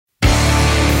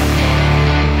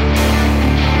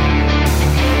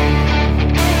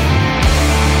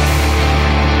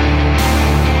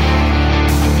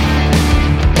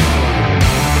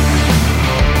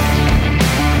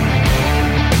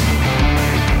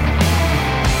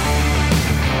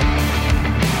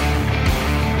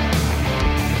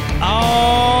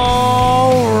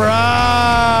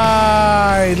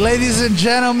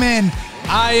gentlemen,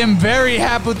 I am very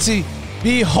happy to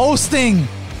be hosting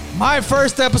my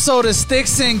first episode of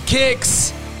Sticks and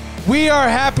Kicks. We are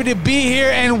happy to be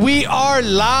here and we are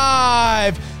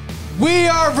live. We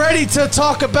are ready to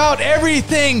talk about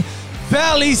everything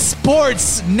Valley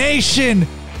Sports Nation,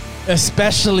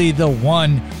 especially the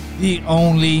one, the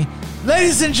only.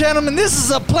 Ladies and gentlemen, this is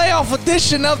a playoff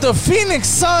edition of the Phoenix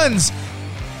Suns,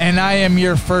 and I am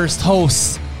your first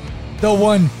host, the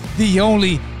one, the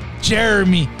only,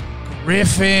 Jeremy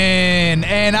Griffin.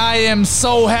 And I am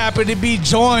so happy to be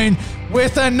joined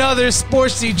with another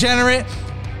sports degenerate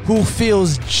who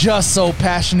feels just so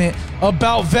passionate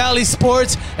about Valley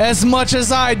sports as much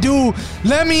as I do.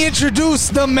 Let me introduce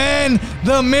the man,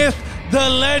 the myth, the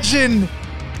legend,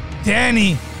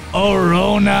 Danny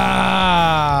Orona.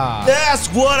 That's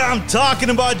what I'm talking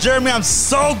about, Jeremy. I'm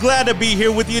so glad to be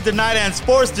here with you tonight, and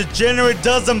Sports Degenerate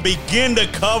doesn't begin to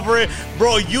cover it.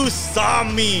 Bro, you saw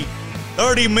me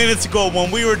 30 minutes ago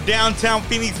when we were downtown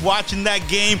Phoenix watching that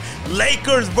game,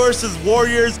 Lakers versus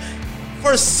Warriors.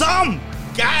 For some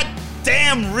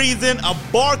goddamn reason, a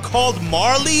bar called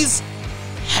Marley's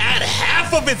had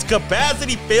half of its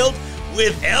capacity filled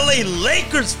with LA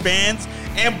Lakers fans.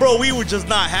 And bro, we were just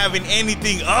not having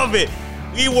anything of it.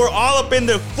 We were all up in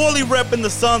there fully repping the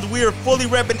Suns. We were fully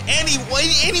repping any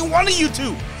one of you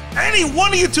two. Any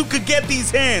one of you two could get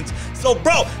these hands. So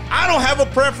bro, I don't have a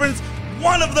preference.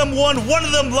 One of them won, one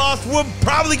of them lost. We're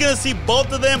probably going to see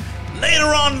both of them later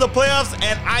on in the playoffs.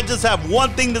 And I just have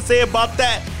one thing to say about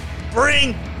that.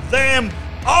 Bring them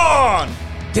on.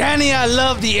 Danny, I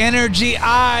love the energy.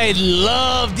 I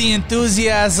love the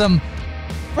enthusiasm.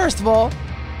 First of all,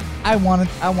 I want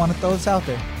to throw this out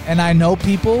there. And I know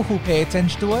people who pay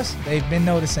attention to us, they've been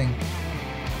noticing.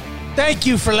 Thank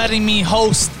you for letting me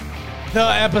host the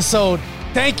episode.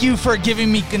 Thank you for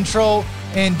giving me control.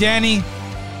 And Danny,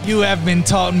 you have been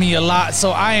taught me a lot. So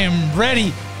I am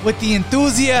ready with the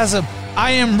enthusiasm.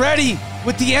 I am ready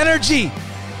with the energy.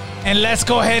 And let's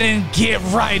go ahead and get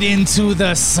right into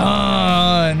the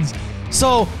Suns.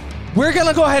 So we're going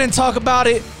to go ahead and talk about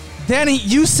it. Danny,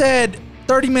 you said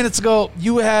 30 minutes ago,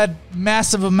 you had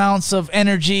massive amounts of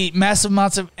energy, massive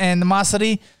amounts of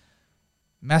animosity,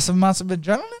 massive amounts of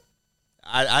adrenaline.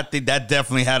 I think that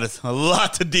definitely had a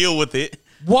lot to deal with it.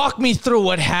 Walk me through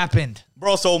what happened.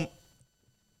 Bro, so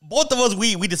both of us,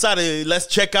 we decided, let's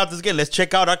check out this game. Let's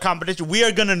check out our competition. We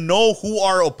are going to know who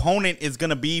our opponent is going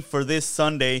to be for this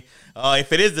Sunday.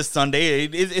 If it is this Sunday,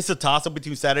 it's a toss-up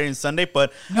between Saturday and Sunday.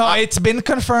 But no, it's been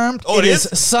confirmed. Oh, it is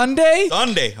Sunday?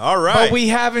 Sunday, all right. But we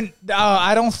haven't,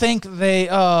 I don't think they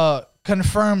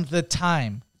confirmed the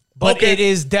time. But okay. It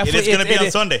is definitely. It is going to be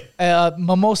on Sunday.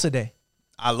 Mimosa Day.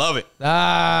 I love it.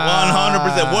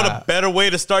 100%. What a better way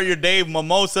to start your day.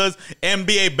 Mimosas,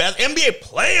 NBA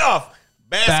playoff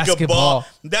basketball.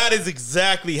 That is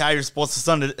exactly how you're supposed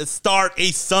to start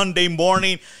a Sunday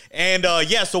morning. And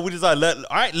so we decided,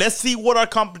 let's see what our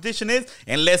competition is,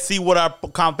 and let's see what our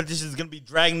competition is going to be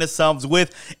dragging ourselves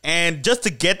with. And just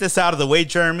to get this out of the way,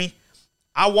 Jeremy,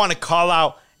 I want to call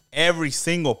out every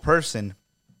single person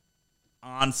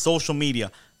on social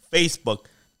media, Facebook,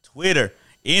 Twitter,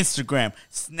 Instagram,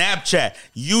 Snapchat,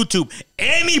 YouTube,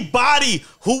 anybody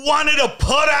who wanted to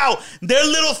put out their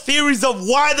little theories of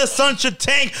why the Suns should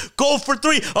tank, go for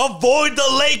three, avoid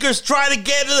the Lakers, try to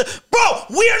get it. Bro,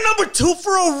 we are number 2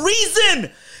 for a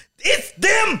reason. It's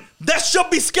them that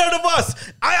should be scared of us.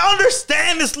 I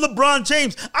understand it's LeBron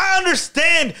James. I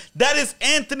understand that it's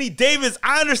Anthony Davis.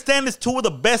 I understand it's two of the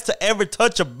best to ever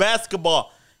touch a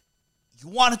basketball. You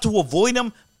wanted to avoid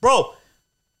them? Bro,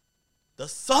 the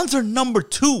Suns are number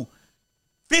 2.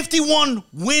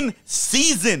 51-win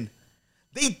season.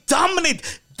 They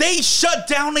dominate. They shut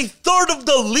down a third of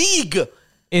the league.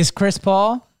 Is Chris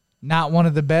Paul not one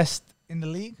of the best in the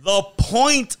league? The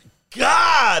point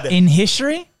guard. In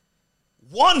history?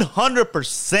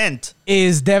 100%.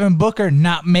 Is Devin Booker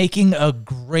not making a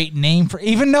great name for,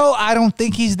 even though I don't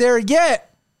think he's there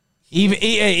yet, even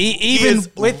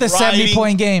with the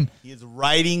 70-point game. He is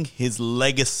writing his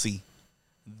legacy.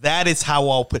 That is how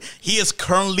I'll put it. He is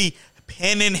currently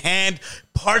pen in hand,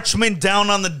 parchment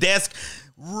down on the desk,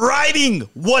 writing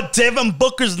what Devin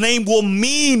Booker's name will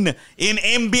mean in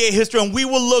NBA history. And we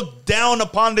will look down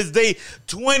upon this day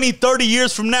 20, 30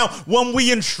 years from now when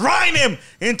we enshrine him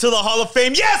into the Hall of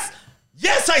Fame. Yes,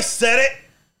 I said it.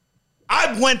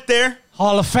 I went there.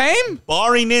 Hall of Fame?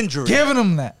 Barring injury. Giving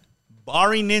him that.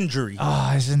 Barring injury.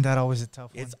 Isn't that always a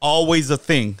tough one? It's always a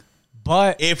thing.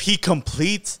 But if he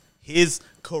completes his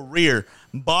career,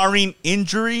 barring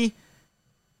injury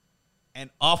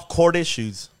and off-court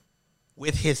issues,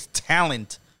 with his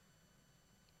talent,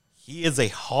 he is a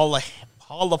Hall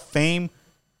of Fame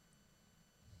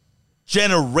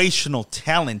generational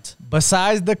talent.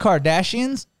 Besides the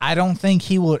Kardashians, I don't think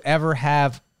he would ever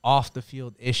have off the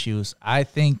field issues. I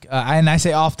think, and I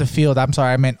say off the field, I'm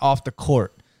sorry, I meant off the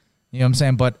court. You know what I'm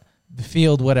saying? But the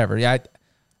field, whatever. Yeah,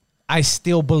 I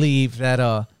still believe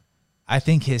that. I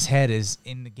think his head is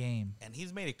in the game, and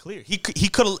he's made it clear. He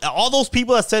could have, all those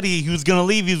people that said he was gonna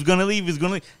leave,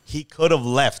 he could have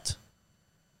left.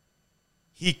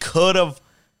 He could have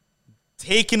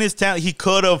taken his talent. He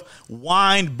could have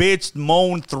whined, bitched,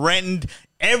 moaned, threatened,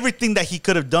 everything that he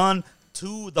could have done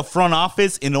to the front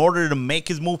office in order to make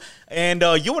his move. And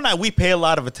you and I, we pay a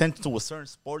lot of attention to a certain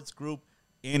sports group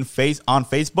on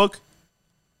Facebook.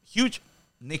 Huge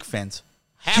Knicks fans.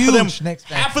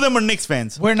 Half of them are Knicks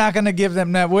fans. We're not going to give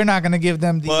them that. We're not going to give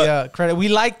them the credit. We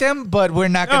like them, but we're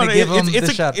not going to give them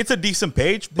the shout. It's a decent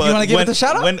page. But you want to give it the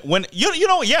shout out? When you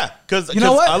know, yeah, because you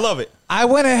know what? I love it. I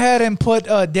went ahead and put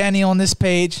Danny on this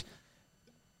page.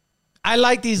 I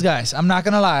like these guys. I'm not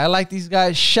going to lie. I like these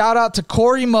guys. Shout out to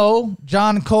Corey Moe,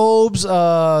 John Cobes,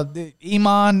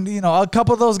 Iman, a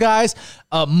couple of those guys.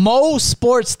 Mo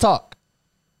Sports Talk.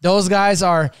 Those guys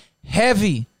are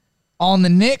heavy on the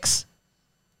Knicks.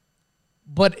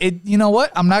 But you know what?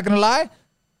 I'm not gonna lie.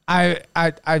 I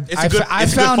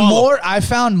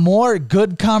found more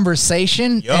good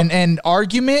conversation and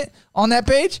argument on that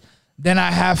page than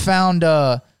I have found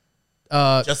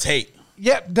just hate.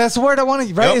 Yeah, that's the word I want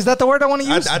to. Right? Yep. Is that the word I want to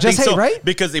use? I just think hate, so. Right?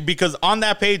 Because on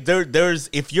that page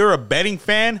there's if you're a betting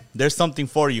fan, there's something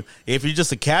for you. If you're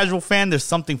just a casual fan, there's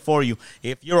something for you.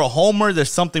 If you're a homer,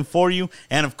 there's something for you.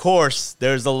 And of course,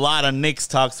 there's a lot of Knicks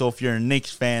talk. So if you're a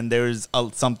Knicks fan, there's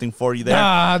something for you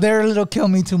there. They're a little kill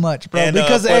me too much, bro. And,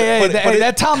 because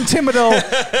that Tom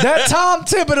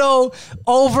Thibodeau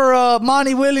over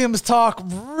Monty Williams talk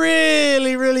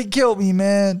really, really killed me,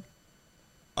 man.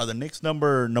 Are the Knicks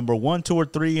number 1, 2, or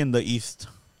 3 in the East?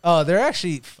 They're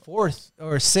actually 4th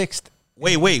or 6th.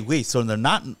 Wait. So they're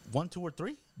not 1, 2, or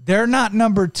 3? They're not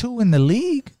number 2 in the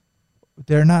league.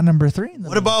 They're not number 3 in the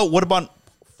league. What about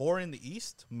 4 in the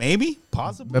East? Maybe,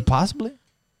 possibly. Possibly.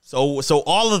 So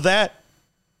all of that,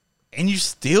 and you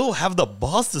still have the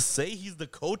balls to say he's the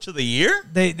coach of the year?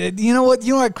 They you know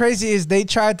what crazy is? They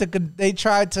tried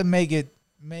to make it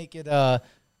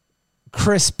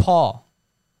Chris Paul.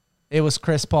 It was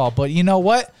Chris Paul. But you know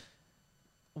what?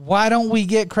 Why don't we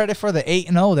get credit for the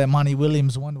 8-0 that Monty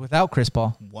Williams won without Chris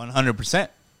Paul? 100%.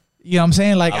 You know what I'm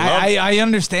saying? Like, I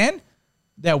understand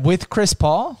that with Chris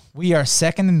Paul, we are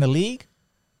 2nd in the league.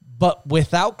 But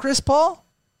without Chris Paul,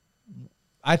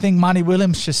 I think Monty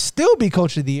Williams should still be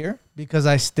coach of the year because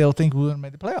I still think we would have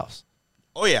made the playoffs.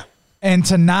 Oh, yeah. And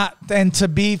to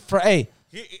be for, hey.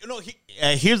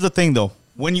 Here's the thing, though.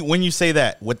 When you say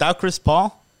that, without Chris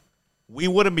Paul, we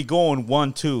wouldn't be going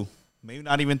 1, 2, maybe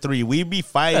not even 3. We'd be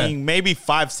fighting maybe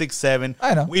 5, 6, 7.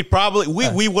 I know. We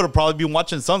would have probably been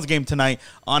watching Suns game tonight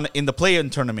in the play-in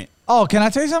tournament. Oh, can I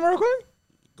tell you something real quick?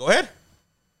 Go ahead.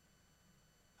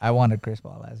 I wanted Chris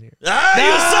Paul last year. You son of a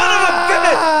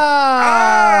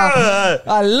bitch!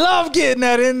 I love getting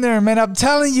that in there, man. I'm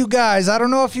telling you guys. I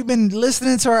don't know if you've been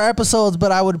listening to our episodes,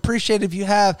 but I would appreciate if you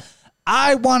have.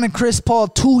 I wanted Chris Paul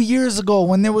 2 years ago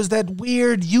when there was that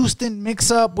weird Houston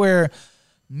mix-up where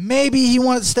maybe he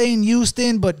wanted to stay in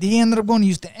Houston, but he ended up going to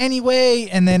Houston anyway.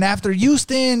 And then after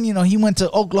Houston, he went to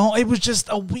Oklahoma. It was just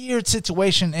a weird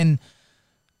situation. And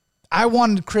I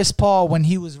wanted Chris Paul when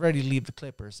he was ready to leave the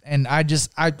Clippers. And I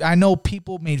know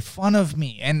people made fun of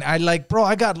me. And I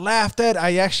got laughed at.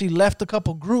 I actually left a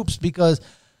couple groups because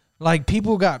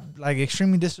people got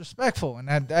extremely disrespectful, and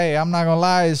I'm not gonna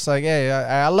lie. It's like, hey,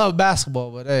 I love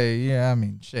basketball, but hey, yeah, I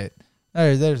mean, shit.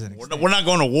 There's an extent. We're not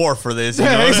going to war for this. You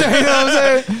know what I'm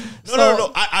saying?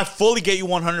 No. I fully get you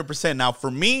 100%. Now,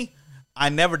 for me, I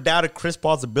never doubted Chris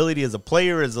Paul's ability as a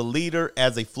player, as a leader,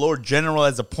 as a floor general,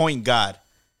 as a point guard.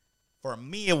 For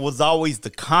me, it was always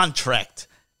the contract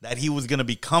that he was going to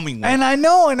be coming with. And I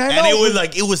know. And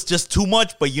it was just too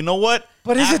much. But you know what?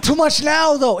 But is it too much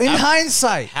now, though? In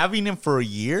hindsight. Having him for a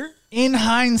year? In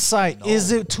hindsight,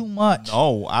 is it too much?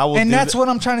 No, I will. And that's what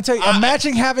I'm trying to tell you.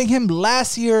 Imagine having him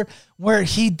last year where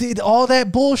he did all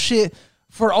that bullshit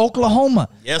for Oklahoma.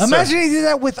 Yes, Imagine sir. He did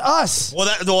that with us. Well,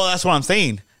 that's what I'm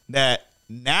saying. That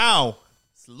now,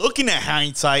 looking at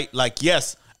hindsight,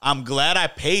 yes, I'm glad I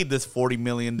paid this $40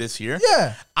 million this year.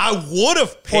 Yeah. I would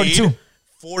have paid 42.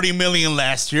 $40 million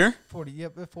last year. 40,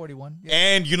 yep, 41. Yep.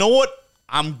 And you know what?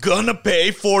 I'm gonna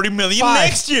pay $40 million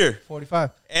next year.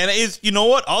 45. And you know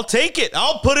what? I'll take it.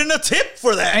 I'll put in a tip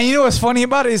for that. And you know what's funny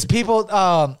about it is people,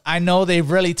 I know they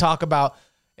really talk about,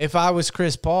 if I was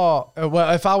Chris Paul,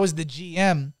 if I was the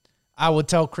GM, I would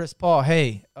tell Chris Paul,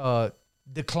 hey,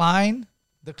 decline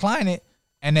it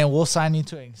and then we'll sign you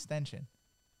to an extension.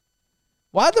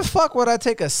 Why the fuck would I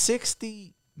take a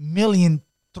 $60 million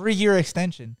 3-year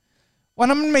extension when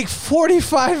I'm gonna make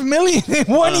 $45 million in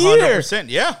 1 year? 100%,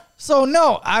 yeah. So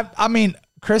no, I mean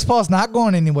Chris Paul's not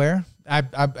going anywhere.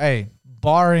 Hey,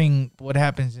 barring what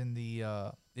happens in the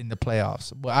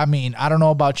playoffs. But I mean, I don't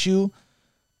know about you,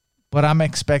 but I'm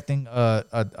expecting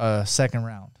a second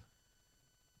round.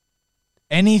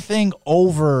 Anything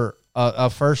over a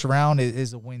first round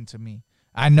is a win to me.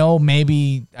 I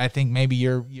think maybe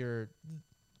your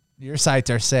sights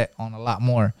are set on a lot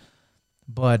more,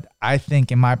 but I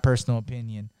think, in my personal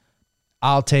opinion,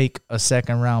 I'll take a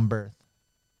second round berth.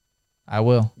 I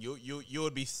will. You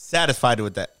would be satisfied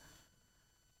with that.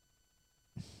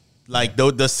 Like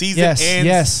the season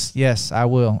ends. Yes, I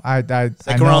will. I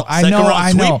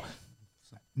know.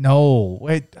 No,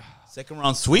 wait. Second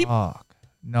round sweep? Fuck.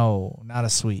 No, not a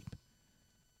sweep.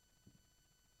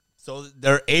 So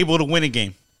they're able to win a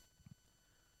game.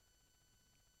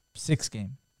 6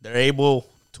 game. They're able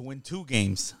to win 2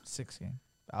 games. 6 game.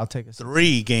 I'll take a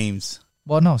 3 games.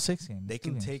 Well, no, 6 games. They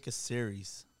can take a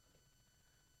series.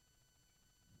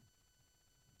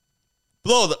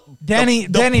 Danny,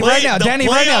 right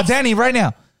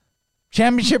now.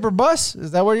 Championship or bust?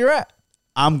 Is that where you're at?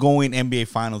 I'm going NBA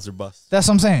Finals or bust. That's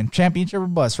what I'm saying. Championship or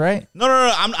bust, right? No.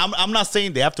 I'm not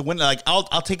saying they have to win. Like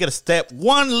I'll take it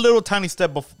one little tiny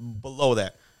step below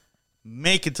that.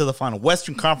 Make it to the final.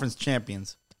 Western Conference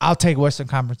champions. I'll take Western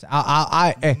Conference.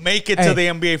 I make it to the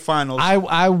NBA Finals.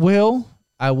 I will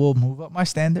move up my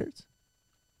standards.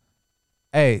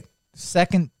 Hey,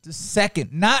 second,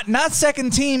 not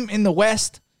second team in the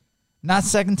West, not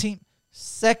second team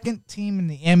in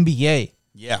the NBA.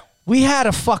 Yeah. We had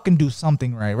to fucking do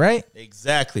something right?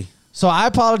 Exactly. So I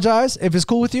apologize. If it's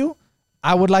cool with you,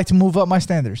 I would like to move up my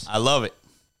standards. I love it.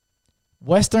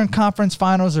 Western Conference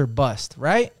Finals or bust,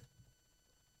 right?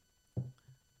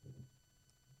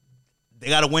 They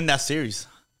got to win that series.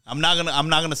 I'm not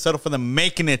gonna settle for them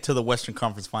making it to the Western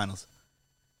Conference Finals.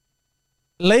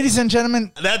 Ladies and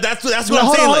gentlemen, that's what I'm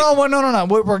saying. No.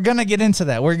 We're gonna get into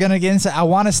that. I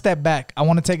want to step back. I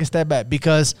want to take a step back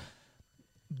because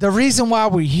the reason why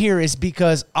we're here is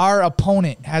because our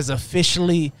opponent has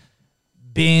officially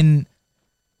been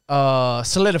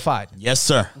solidified. Yes,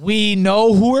 sir. We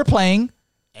know who we're playing.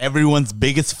 Everyone's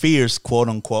biggest fears, quote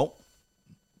unquote.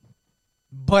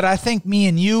 But I think me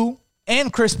and you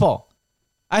and Chris Paul.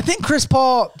 I think Chris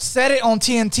Paul said it on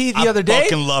TNT the other day. I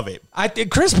fucking love it. I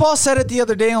think Chris Paul said it the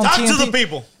other day on TNT. Talk to the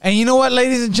people. And you know what,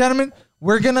 ladies and gentlemen?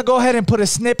 We're going to go ahead and put a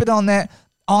snippet on that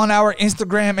on our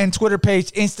Instagram and Twitter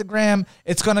page. Instagram,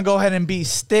 it's going to go ahead and be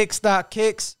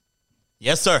sticks.kicks.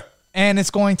 Yes, sir. And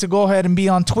it's going to go ahead and be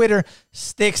on Twitter,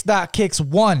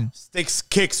 sticks.kicks1.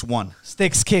 Sticks-kicks1.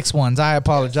 Sticks-kicks1. I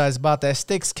apologize about that.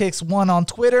 Sticks-kicks1 on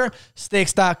Twitter,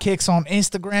 sticks.kicks on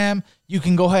Instagram. You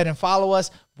can go ahead and follow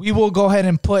us. We will go ahead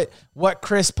and put what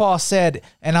Chris Paul said.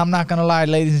 And I'm not going to lie,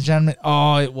 ladies and gentlemen.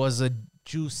 Oh, it was a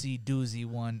juicy doozy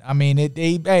one. I mean, if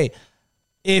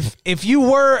you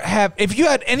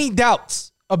had any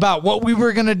doubts about what we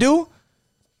were going to do,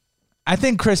 I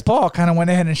think Chris Paul kind of went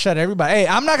ahead and shut everybody. Hey,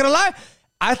 I'm not going to lie.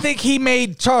 I think he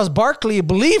made Charles Barkley a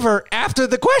believer after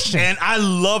the question. And I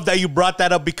love that you brought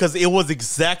that up because it was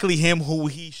exactly him who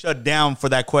he shut down for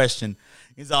that question.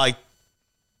 He's like,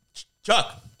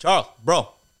 Charles, bro.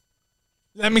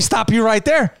 Let me stop you right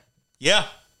there. Yeah.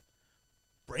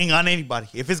 Bring on anybody.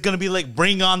 If it's going to be like,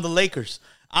 bring on the Lakers.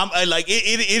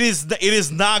 It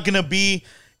is not going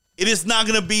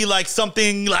to be like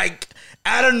something like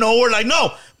out of nowhere. Like,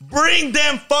 no, bring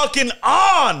them fucking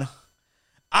on.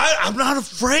 I'm not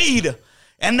afraid.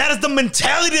 And that is the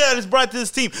mentality that is brought to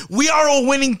this team. We are a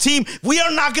winning team. We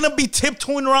are not going to be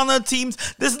tiptoeing around the teams.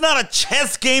 This is not a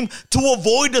chess game to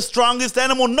avoid the strongest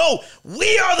animal. No,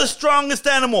 we are the strongest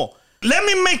animal. Let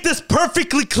me make this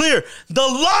perfectly clear. The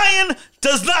lion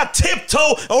does not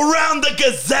tiptoe around the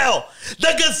gazelle.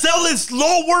 The gazelle is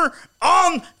lower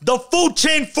on the food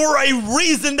chain for a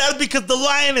reason. That is because the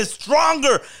lion is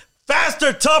stronger,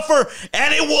 faster, tougher,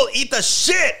 and it will eat the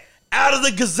shit out of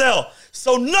the gazelle.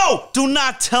 So no, do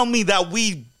not tell me that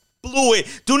we blew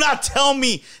it. Do not tell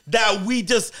me that we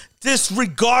just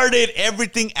disregarded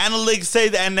everything analytics say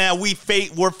and that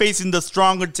we're facing the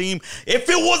stronger team. If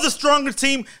it was a stronger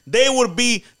team, they would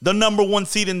be the number 1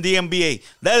 seed in the NBA.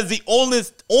 That is the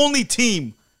only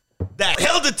team that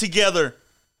held it together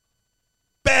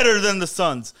better than the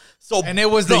Suns. And it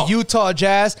was the Utah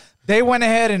Jazz. They went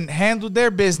ahead and handled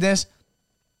their business.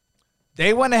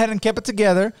 They went ahead and kept it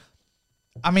together.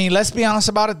 I mean, let's be honest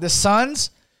about it. The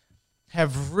Suns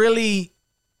have really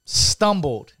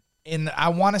stumbled in, I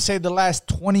want to say, the last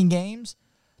 20 games.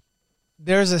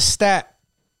 There's a stat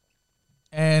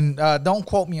and don't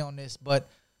quote me on this, but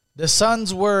the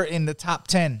Suns were in the top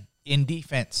 10 in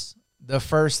defense the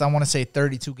first, I want to say,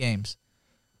 32 games.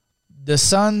 The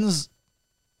Suns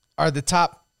are the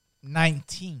top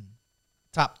 19,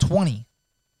 top 20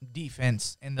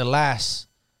 defense in the last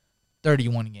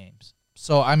 31 games.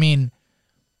 So, I mean,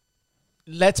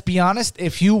 let's be honest.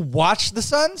 If you watch the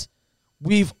Suns,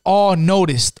 we've all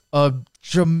noticed a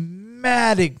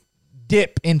dramatic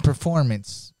dip in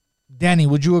performance. Danny,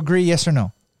 would you agree, yes or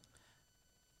no?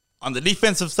 On the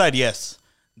defensive side, yes.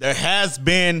 There has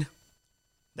been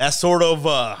that sort of,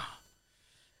 I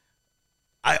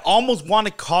almost want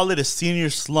to call it a senior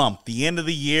slump. The end of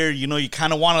the year, you know, you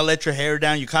kind of want to let your hair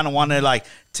down. You kind of want to, like,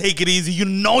 take it easy. You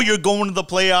know you're going to the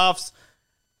playoffs.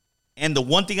 And the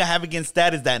one thing I have against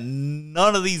that is that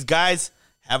none of these guys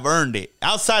have earned it.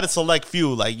 Outside of select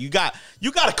few, like you got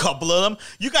a couple of them.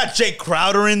 You got Jay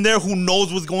Crowder in there who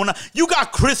knows what's going on. You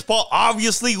got Chris Paul,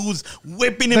 obviously, who's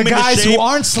whipping him in the shape. The guys who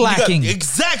aren't slacking.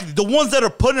 Exactly. The ones that are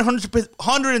putting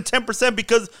 110%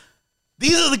 because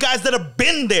these are the guys that have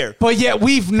been there. But yet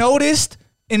we've noticed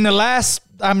in the last,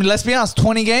 I mean, let's be honest,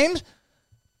 20 games,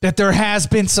 that there has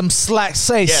been some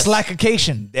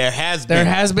slackification. There has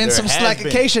been some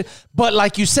slackification. But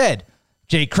like you said,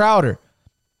 Jay Crowder,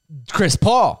 Chris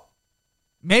Paul,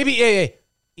 maybe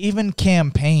even Cam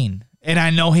Payne. And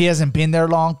I know he hasn't been there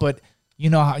long, but you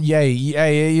know how,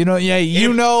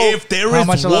 if there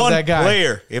is one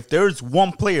player, if there's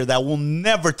one player that will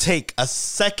never take a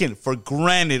second for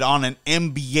granted on an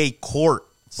NBA court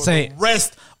for the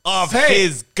rest of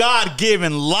his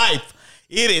God-given life,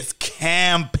 it is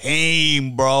Cam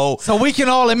Payne, bro. So we can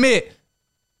all admit,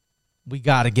 we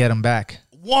got to get him back.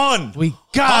 We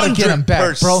got to get him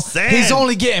back, bro. He's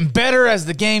only getting better as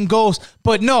the game goes.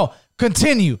 But no,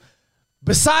 continue.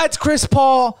 Besides Chris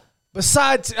Paul,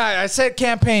 I said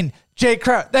Cam Payne, Jay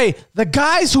Crowder, the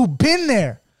guys who've been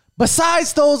there,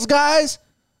 besides those guys,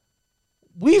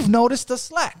 we've noticed the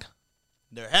slack.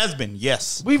 There has been,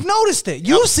 yes. We've noticed it.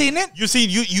 You've seen it.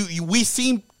 We've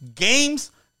seen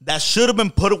games that should have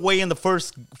been put away in the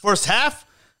first half.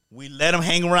 We let them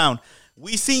hang around.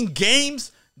 We seen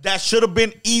games that should have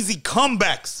been easy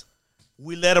comebacks.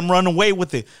 We let them run away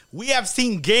with it. We have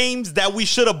seen games that we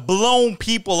should have blown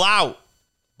people out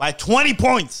by 20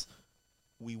 points.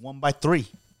 We won by 3.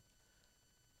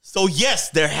 So, yes,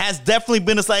 there has definitely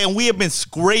been a slide, and we have been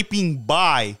scraping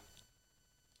by.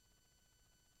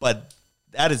 But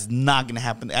that is not going to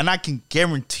happen. And I can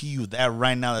guarantee you that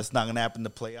right now that's not going to happen in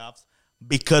the playoffs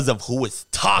because of who is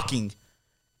talking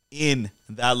in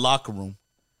that locker room.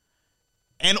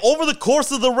 And over the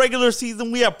course of the regular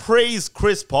season, we have praised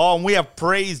Chris Paul, and we have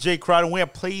praised Jay Crowder, and we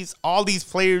have praised all these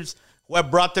players who have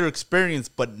brought their experience.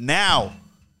 But now,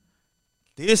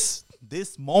 this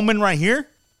moment right here,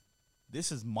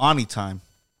 this is Monty time.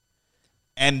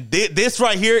 And this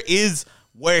right here is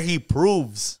where he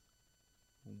proves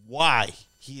why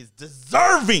he is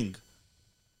deserving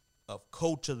of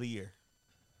Coach of the Year.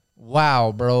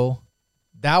 Wow, bro.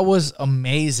 That was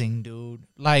amazing, dude.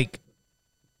 Like,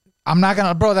 I'm not going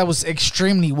to, bro, that was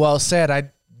extremely well said.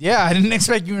 I didn't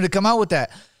expect you to come out with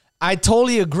that. I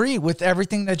totally agree with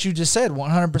everything that you just said,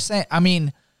 100%. I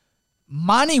mean,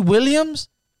 Monty Williams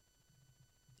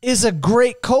is a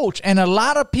great coach, and a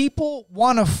lot of people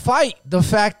want to fight the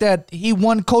fact that he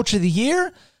won Coach of the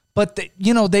Year, but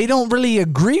they don't really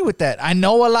agree with that. I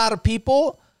know a lot of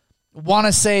people want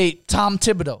to say Tom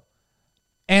Thibodeau,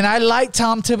 and I like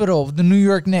Tom Thibodeau of the New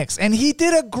York Knicks, and he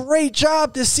did a great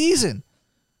job this season.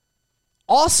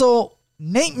 Also,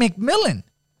 Nate McMillan,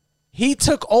 he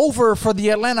took over for the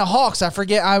Atlanta Hawks.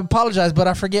 I apologize, but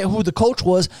I forget who the coach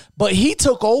was, but he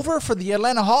took over for the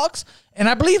Atlanta Hawks, and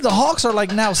I believe the Hawks are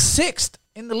like now 6th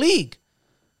in the league.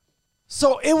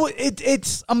 So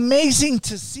it's amazing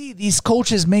to see these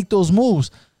coaches make those moves.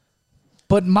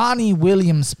 But Monty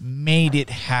Williams made it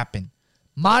happen.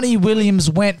 Monty Williams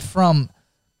went from,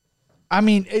 I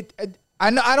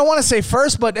don't want to say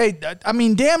first, but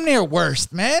damn near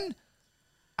worst, man.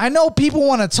 I know people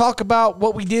want to talk about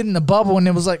what we did in the bubble, and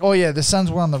it was like, oh, yeah, the Suns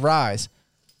were on the rise.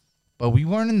 But we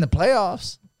weren't in the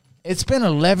playoffs. It's been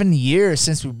 11 years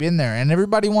since we've been there, and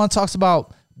everybody talks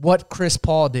about what Chris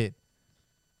Paul did.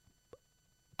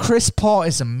 Chris Paul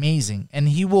is amazing, and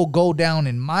he will go down,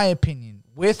 in my opinion,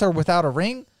 with or without a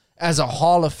ring, as a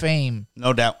Hall of Fame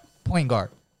no doubt point guard.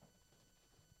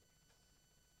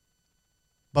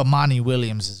 But Monty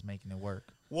Williams is making it work.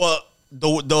 Well,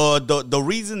 the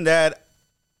reason that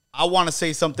I want to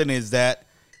say something is that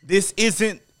this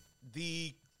isn't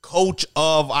the coach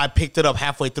of I picked it up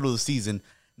halfway through the season.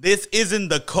 This isn't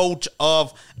the coach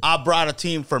of, I brought a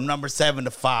team from number 7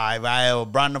 to 5. I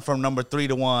brought them from number 3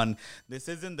 to 1. This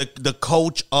isn't the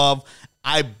coach of,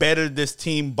 I bettered this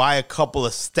team by a couple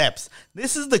of steps.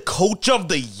 This is the coach of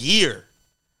the year.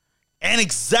 And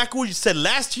exactly what you said.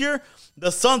 Last year,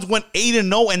 the Suns went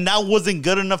 8-0, and that wasn't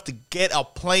good enough to get a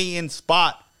play-in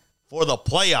spot for the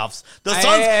playoffs. The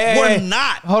Suns were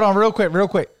not. Hold on, real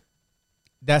quick.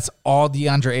 That's all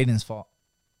DeAndre Ayton's fault.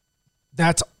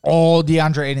 That's all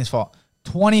DeAndre Ayton's fault.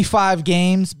 25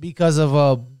 games because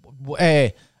of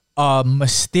a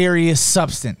mysterious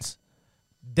substance.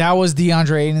 That was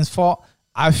DeAndre Ayton's fault.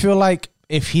 I feel like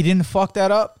if he didn't fuck that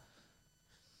up,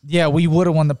 yeah, we would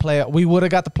have won the play. We would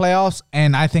have got the playoffs,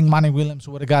 and I think Monty Williams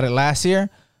would have got it last year.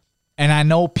 And I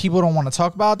know people don't want to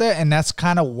talk about that, and that's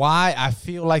kind of why I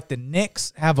feel like the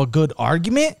Knicks have a good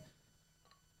argument.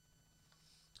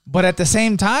 But at the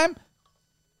same time,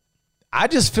 I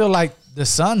just feel like the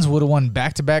Suns would have won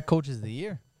back-to-back coaches of the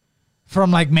year.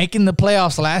 From like making the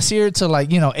playoffs last year to like,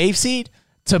 8th seed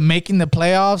to making the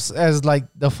playoffs as like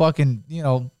the fucking,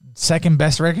 second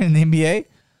best record in the NBA.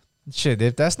 Shit,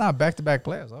 if that's not back-to-back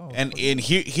playoffs. Oh, and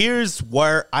here's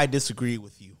where I disagree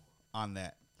with you on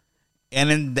that.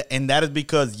 And that is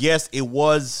because, yes, it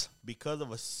was because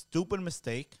of a stupid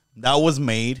mistake that was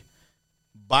made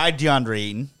by DeAndre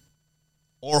Ayton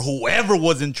or whoever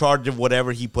was in charge of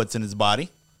whatever he puts in his body.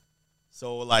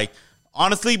 So, like,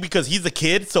 honestly, because he's a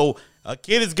kid, so a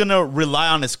kid is going to rely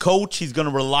on his coach. He's going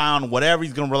to rely on whatever.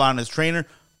 He's going to rely on his trainer.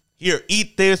 Here,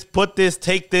 eat this, put this,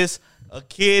 take this. A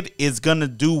kid is going to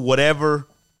do whatever.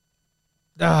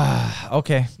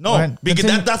 Okay. No,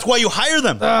 because that's why you hire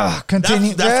them.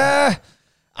 Continue.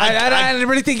 I didn't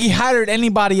really think he hired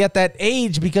anybody at that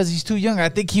age because he's too young. I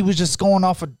think he was just going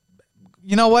off of,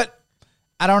 you know what?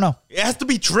 I don't know. It has to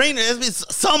be trained.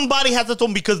 Somebody has to tell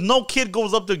him because no kid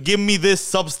goes up to give me this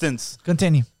substance.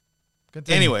 Continue.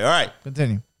 Anyway, all right.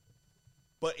 Continue.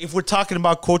 But if we're talking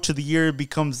about coach of the year, it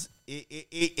becomes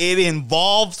it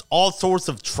involves all sorts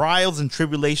of trials and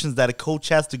tribulations that a coach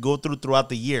has to go through throughout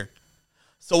the year.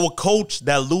 So a coach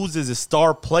that loses a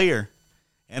star player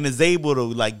and is able to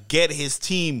like get his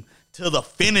team to the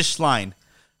finish line,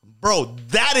 bro,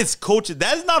 that is coaching.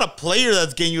 That is not a player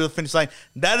that's getting you to the finish line.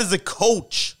 That is a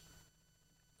coach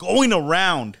going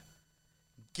around,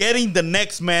 getting the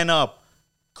next man up,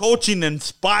 coaching,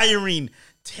 inspiring,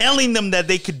 telling them that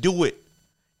they could do it,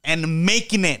 and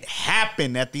making it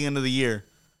happen at the end of the year.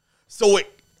 So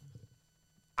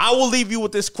I will leave you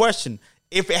with this question.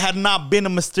 If it had not been a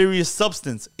mysterious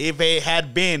substance, if it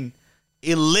had been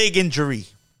a leg injury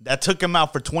that took him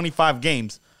out for 25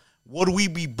 games, would we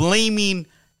be blaming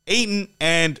Ayton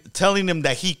and telling him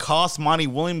that he cost Monty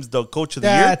Williams the coach of the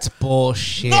year? That's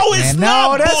bullshit. No, it's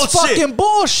not bullshit. That's fucking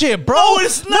bullshit, bro. No,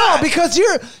 it's not. No, because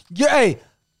you're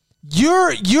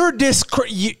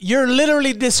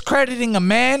literally discrediting a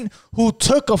man who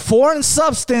took a foreign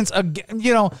substance, and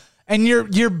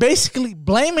you're basically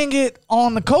blaming it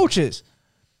on the coaches.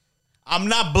 I'm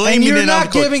not blaming it on the coaches. You're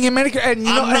not giving him any.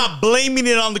 I'm not blaming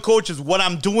it on the coaches. What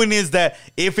I'm doing is that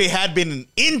if it had been an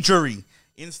injury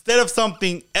instead of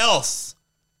something else,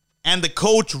 and the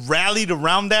coach rallied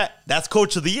around that, that's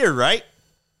coach of the year, right?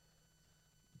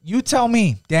 You tell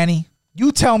me, Danny.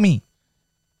 You tell me.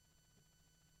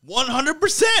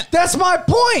 100%. That's my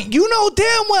point. You know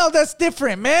damn well that's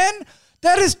different, man.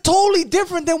 That is totally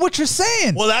different than what you're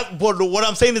saying. Well, what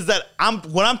I'm saying is that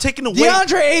when I'm taking away,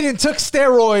 DeAndre Ayton took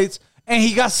steroids and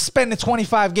he got suspended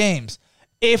 25 games.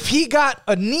 If he got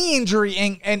a knee injury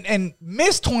and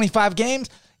missed 25 games,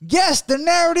 yes, the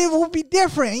narrative would be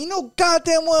different. You know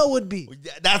goddamn well it would be.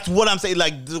 That's what I'm saying.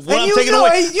 Like, what I'm taking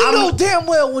away. You know damn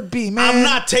well it would be, man. I'm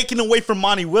not taking away from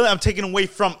Monty Williams. I'm taking away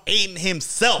from Ayton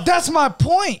himself. That's my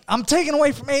point. I'm taking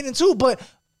away from Ayton too, but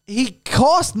he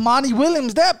cost Monty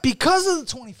Williams that because of the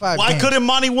 25 Why games. couldn't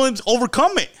Monty Williams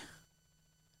overcome it?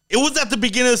 It was at the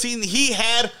beginning of the season. He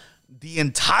had the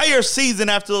entire season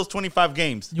after those 25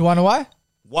 games. You want to know why?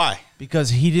 Why?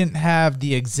 Because he didn't have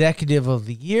the executive of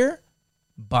the year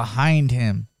behind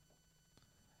him.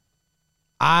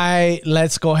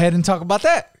 Let's go ahead and talk about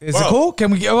that. Is it cool?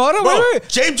 Can we get wait.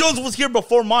 James Jones was here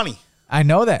before Monty. I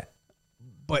know that.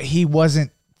 But he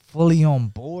wasn't fully on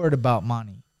board about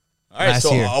Monty. All right,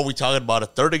 so are we talking about a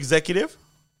third executive?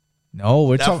 No,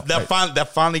 we're talking that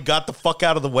finally got the fuck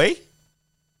out of the way?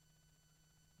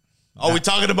 Are we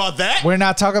talking about that? We're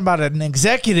not talking about an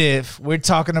executive. We're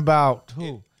talking about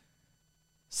who?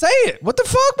 Say it. What the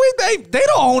fuck? They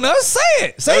don't own us. Say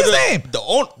it. Say his name.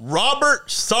 Robert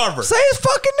Sarver. Say his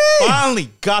fucking name. Finally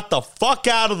got the fuck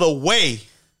out of the way.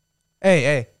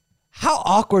 Hey. How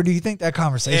awkward do you think that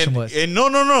conversation was? And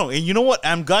no. And you know what?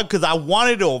 I'm glad because I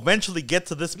wanted to eventually get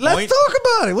to this point. Let's talk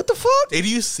about it. What the fuck? Did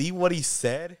you see what he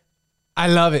said? I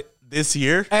love it. This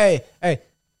year? Hey.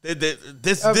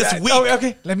 This week.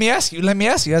 Okay. Let me ask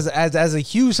you as a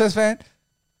Hughes fan,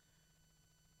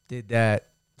 did that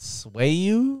sway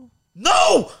you?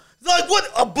 No! Like, what?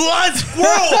 A blind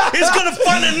squirrel is going to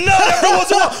find a nut every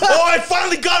once in a while. Oh, I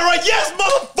finally got it right. Yes,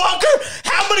 motherfucker.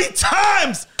 How many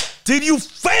times did you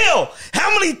fail?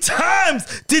 How many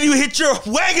times did you hit your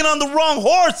wagon on the wrong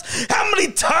horse? How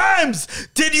many times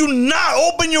did you not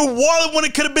open your wallet when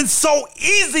it could have been so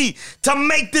easy to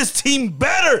make this team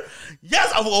better?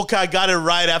 Yes, okay, I got it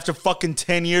right after fucking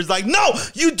 10 years. Like, no,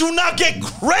 you do not get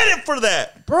credit for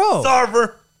that. Bro.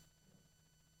 Sarver.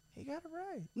 He got it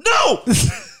right. No!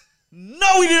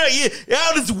 No, he didn't. He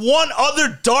had this one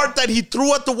other dart that he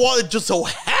threw at the wall. It just so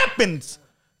happens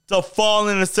to fall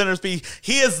in the center speed.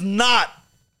 He is not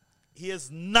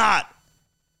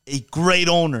a great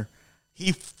owner.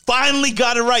 He finally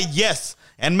got it right. Yes.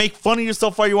 And make fun of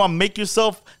yourself all you want. Make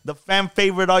yourself the fan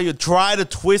favorite all you try to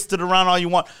twist it around all you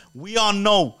want. We all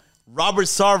know, Robert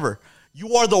Sarver,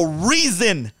 you are the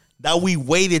reason that we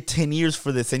waited 10 years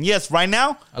for this. And yes, right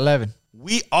now, 11.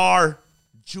 We are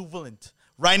jubilant.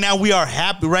 Right now, we are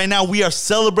happy. Right now, we are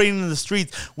celebrating in the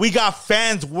streets. We got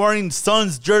fans wearing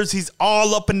Suns jerseys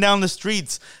all up and down the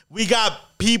streets. We got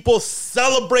people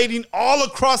celebrating all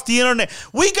across the internet.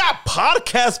 We got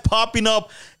podcasts popping up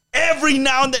every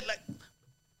now and then. Like,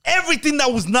 everything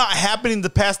that was not happening the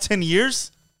past 10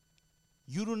 years,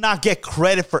 you do not get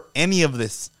credit for any of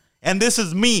this. And this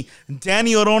is me,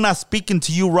 Danny Orona, speaking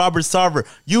to you, Robert Sarver.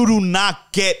 You do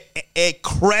not get a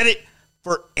credit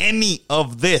for any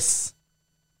of this.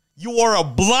 You are a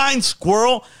blind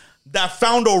squirrel that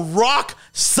found a rock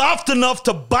soft enough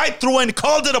to bite through and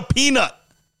called it a peanut.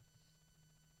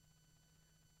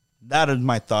 That is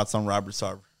my thoughts on Robert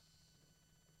Sarver.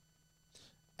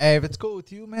 Hey, if it's cool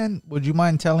with you, man, would you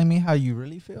mind telling me how you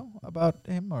really feel about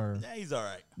him? Or yeah, he's all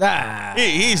right.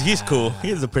 He's cool.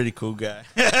 He's a pretty cool guy.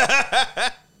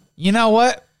 You know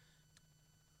what?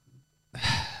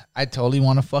 I totally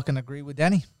want to fucking agree with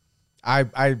Denny.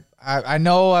 I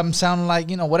know I'm sounding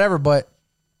like, whatever, but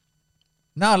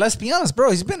no, let's be honest, bro.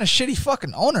 He's been a shitty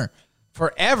fucking owner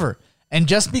forever. And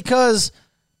just because,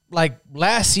 like,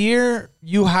 last year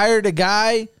you hired a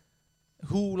guy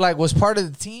who, like, was part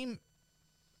of the team,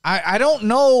 I don't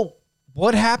know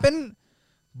what happened,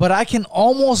 but I can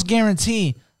almost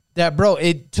guarantee that, bro,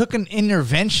 it took an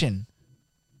intervention.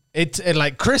 It's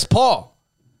like Chris Paul,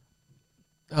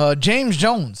 James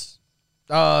Jones.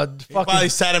 He probably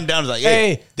sat him down and was like,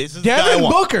 hey, this is Devin the guy I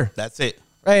want. Booker. That's it.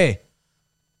 Hey,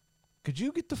 could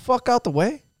you get the fuck out the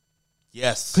way?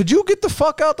 Yes. Could you get the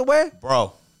fuck out the way?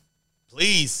 Bro,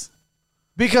 please.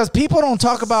 Because people don't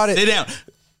talk about it. Sit down.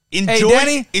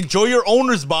 Enjoy your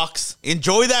owner's box.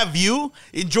 Enjoy that view.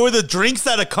 Enjoy the drinks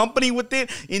that accompany with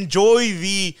it. Enjoy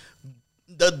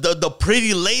the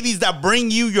pretty ladies that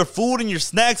bring you your food and your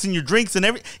snacks and your drinks and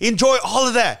everything. Enjoy all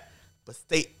of that. But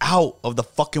stay out of the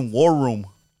fucking war room.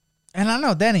 And I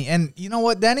know, Denny. And you know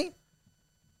what, Denny?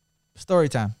 Story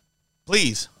time.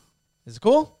 Please. Is it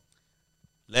cool?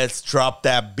 Let's drop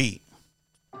that beat.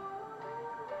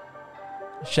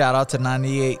 Shout out to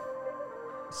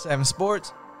 98.7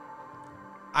 Sports.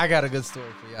 I got a good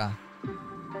story for y'all.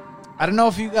 I don't know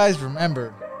if you guys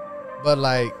remember, but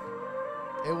like,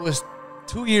 it was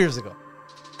 2 years ago.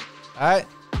 All right?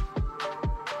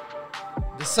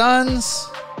 The Suns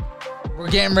were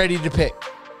getting ready to pick.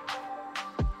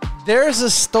 There's a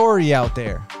story out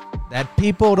there that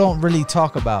people don't really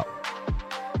talk about.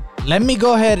 Let me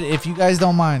go ahead, if you guys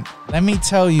don't mind, let me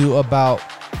tell you about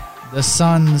the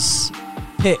Suns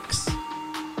picks.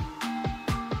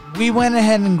 We went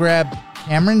ahead and grabbed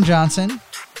Cameron Johnson,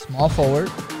 small forward.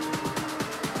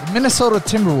 The Minnesota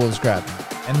Timberwolves grabbed him.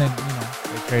 And then,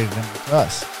 they traded him to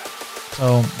us.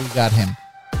 So we got him.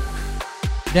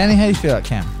 Danny, how do you feel about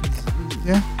Cam?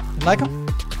 Yeah? You like him?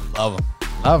 Love him.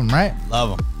 Love him, right?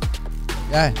 Love him.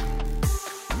 Yeah.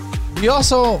 We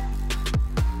also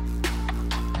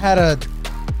had a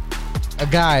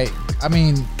guy. I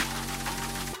mean,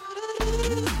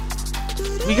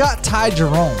 we got Ty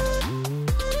Jerome.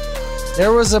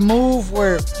 There was a move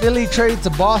where Philly traded to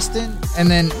Boston,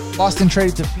 and then Boston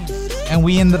traded to Phoenix, and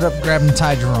we ended up grabbing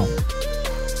Ty Jerome.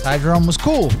 Ty Jerome was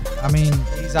cool. I mean,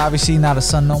 he's obviously not a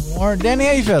Sun no more. Danny,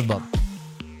 how you feel about him?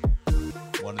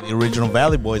 One of the original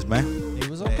Valley Boys, man. He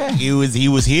was okay. He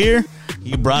was here.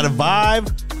 He brought a vibe.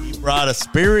 He brought a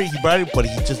spirit. He brought it, but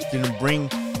he just didn't bring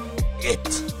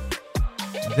it.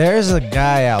 There's a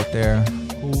guy out there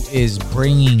who is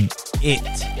bringing it.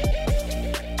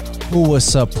 who was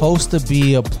supposed to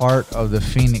be a part of the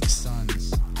Phoenix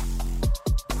Suns.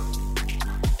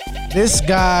 This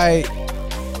guy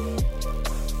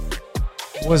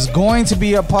was going to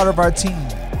be a part of our team.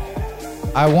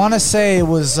 I want to say it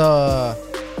was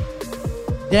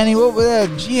Danny, what was that?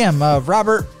 GM,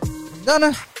 Robert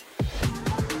McDonough.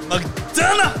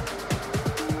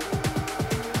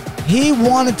 He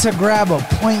wanted to grab a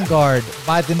point guard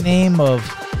by the name of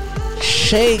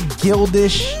Shai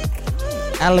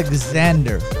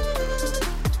Gilgeous-Alexander.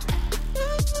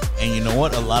 And you know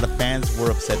what? A lot of fans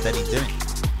were upset that he didn't.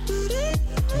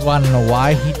 You want to know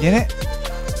why he didn't?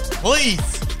 Please.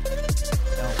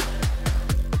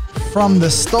 From the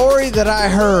story that I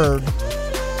heard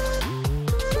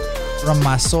from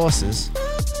my sources,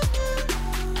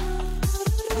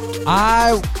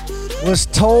 I was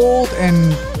told,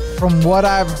 and from what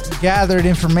I've gathered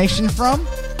information from,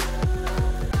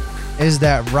 is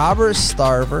that Robert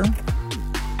Sarver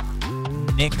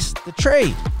nixed the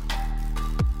trade.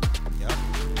 Yep.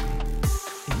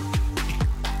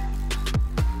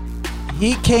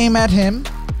 He came at him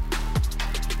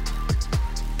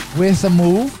with a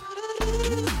move,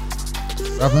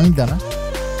 Robert McDonough,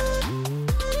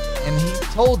 and he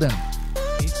told him,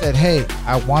 he said, hey,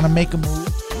 I want to make a move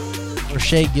for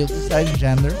Shai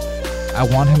Gilgeous-Alexander. I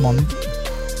want him on the team.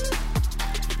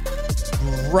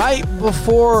 Right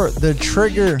before the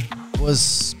trigger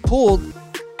was pulled,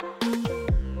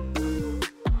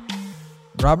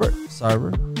 Robert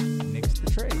Sarver nixed the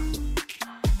trade.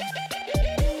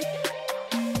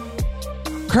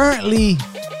 Currently,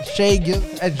 Shai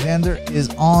Gilgeous-Alexander is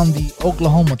on the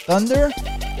Oklahoma Thunder.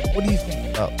 What do you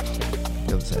think about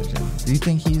Gilgeous-Alexander? Do you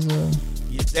think he's a...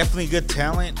 He's definitely good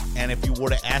talent, and if you were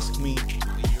to ask me a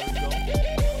year ago,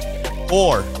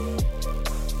 or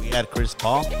we had Chris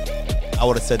Paul, I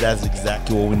would have said that's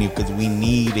exactly what we need, because we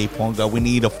need a point guard. We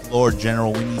need a floor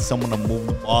general. We need someone to move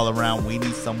the ball around. We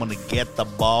need someone to get the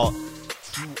ball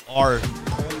to our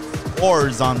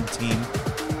scorers on the team.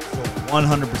 So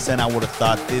 100% I would have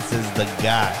thought this is the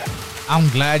guy. I'm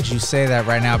glad you say that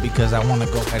right now, because I want to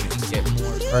go ahead and get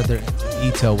more further into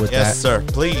detail with that. Yes, sir.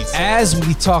 Please. As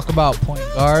we talk about point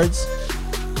guards,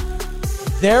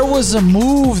 there was a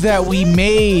move that we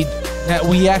made that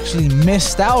we actually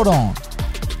missed out on.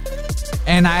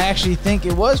 And I actually think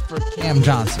it was for Cam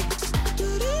Johnson.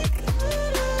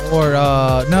 Or,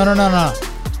 no.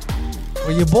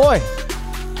 For your boy.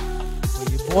 For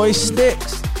your boy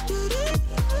Sticks.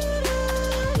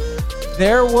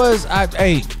 There was,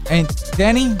 hey, and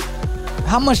Denny,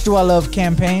 how much do I love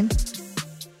Campaign?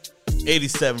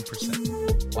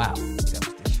 87%. Wow. That was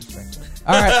disrespectful.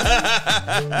 All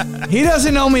right. He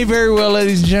doesn't know me very well,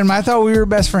 ladies and gentlemen. I thought we were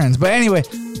best friends. But anyway,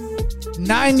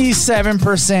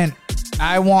 97%.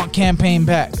 I want Campaign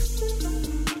back.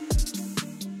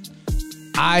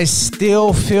 I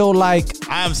still feel like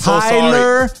I am so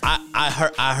Tyler, sorry.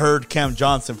 I heard Cam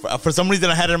Johnson. For some reason,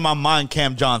 I had it in my mind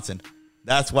Cam Johnson.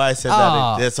 That's why I said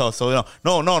that. That's also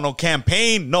no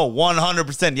campaign. No,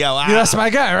 100%. Yeah, that's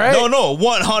my guy, right? No,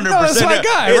 100%. That's my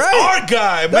guy, it's right? Our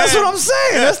guy, man. That's what I'm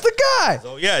saying. Yeah. That's the guy.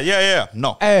 So yeah.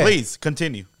 No, hey, please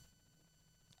continue.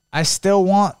 I still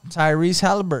want Tyrese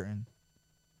Halliburton,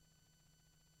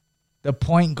 the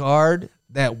point guard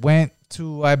that went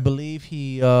to, I believe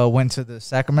he went to the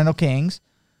Sacramento Kings.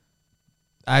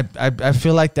 I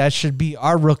feel like that should be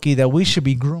our rookie that we should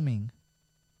be grooming.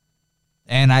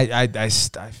 And I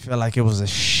feel like it was a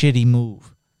shitty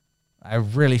move. I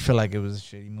really feel like it was a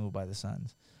shitty move by the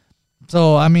Suns.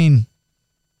 So, I mean,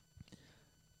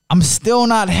 I'm still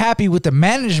not happy with the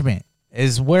management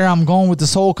is where I'm going with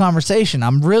this whole conversation.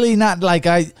 I'm really not like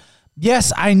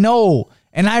yes, I know.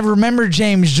 And I remember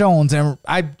James Jones, and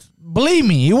believe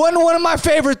me, he wasn't one of my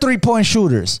favorite three-point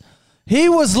shooters. He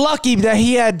was lucky that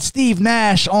he had Steve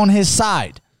Nash on his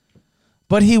side.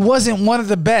 But he wasn't one of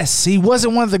the best. He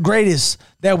wasn't one of the greatest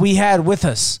that we had with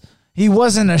us. He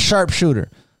wasn't a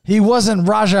sharpshooter. He wasn't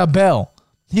Raja Bell.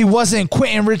 He wasn't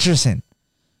Quentin Richardson.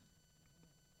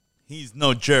 He's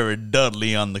no Jared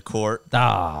Dudley on the court.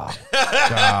 Oh,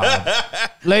 God.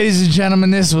 Ladies and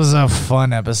gentlemen, this was a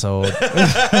fun episode.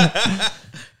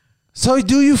 So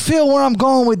do you feel where I'm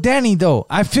going with Danny, though?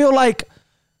 I feel like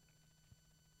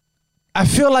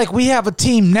we have a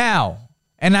team now,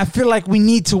 and I feel like we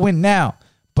need to win now.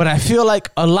 But I feel like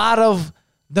a lot of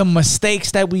the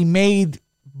mistakes that we made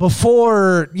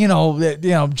before,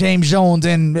 James Jones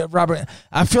and Robert,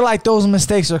 I feel like those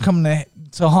mistakes are coming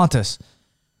to haunt us.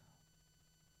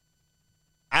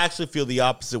 I actually feel the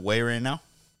opposite way right now,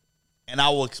 and I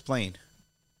will explain.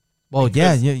 Well,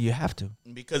 you have to.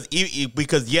 Because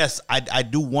yes, I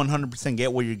do 100%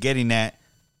 get what you're getting at,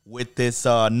 with this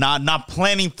not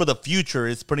planning for the future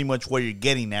is pretty much what you're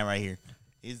getting at right here.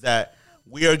 Is that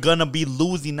we are gonna be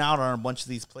losing out on a bunch of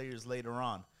these players later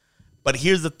on. But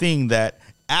here's the thing, that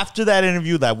after that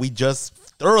interview that we just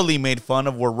thoroughly made fun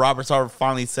of, where Robert Sarver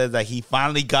finally said that he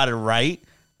finally got it right,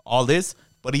 all this,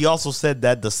 but he also said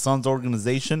that the Suns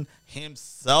organization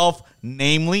himself,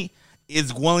 namely,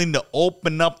 is willing to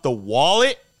open up the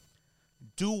wallet,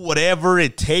 do whatever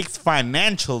it takes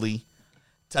financially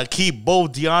to keep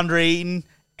both DeAndre Ayton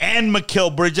and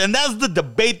Mikal Bridges. And that's the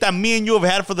debate that me and you have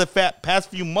had for the past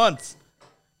few months.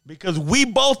 Because we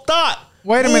both thought,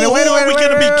 wait a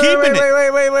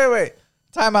minute.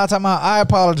 Time out. I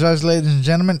apologize, ladies and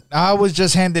gentlemen. I was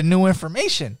just handed new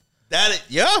information.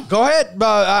 Go ahead.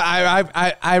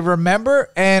 I remember.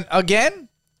 And again,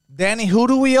 Danny, who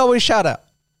do we always shout out?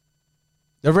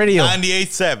 The radio.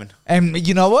 98.7. And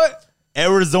you know what?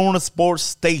 Arizona Sports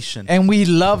Station. And we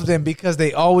love them because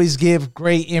they always give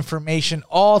great information.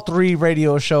 All three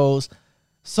radio shows.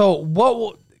 So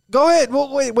what? Go ahead.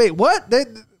 Wait. What?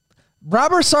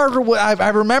 Robert Sarver. I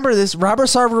remember this. Robert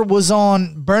Sarver was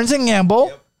on Burns and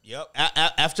Gamble. Yep.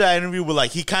 After that interview,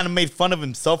 he kind of made fun of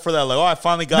himself for that. Like, I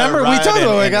finally got it right. Remember, we told him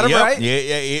I got it right.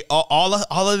 Yeah. All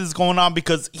of this is going on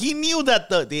because he knew that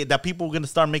that people were going to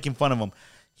start making fun of him.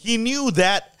 He knew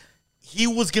that he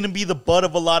was going to be the butt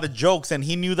of a lot of jokes, and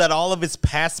he knew that all of his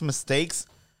past mistakes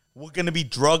were going to be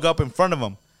drug up in front of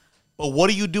him. But what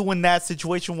do you do in that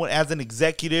situation as an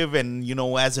executive and,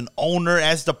 as an owner,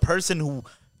 as the person who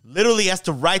literally has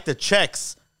to write the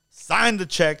checks, sign the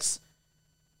checks?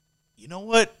 You know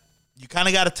what? You kind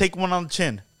of got to take one on the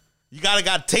chin. You got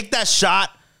to take that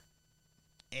shot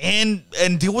and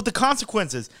deal with the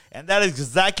consequences. And that is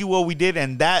exactly what we did.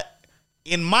 And that,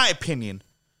 in my opinion,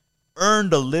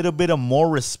 earned a little bit of more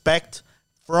respect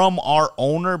from our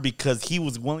owner because he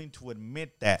was willing to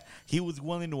admit that. He was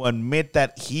willing to admit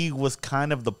that he was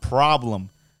kind of the problem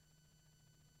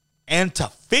and to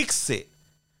fix it.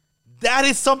 That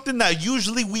is something that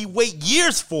usually we wait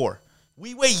years for.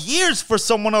 We wait years for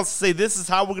someone else to say, this is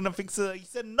how we're going to fix it. He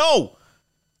said, no,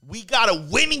 we got a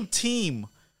winning team.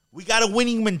 We got a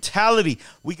winning mentality.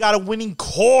 We got a winning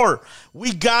core.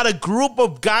 We got a group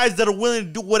of guys that are willing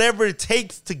to do whatever it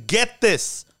takes to get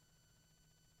this.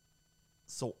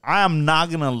 So I am not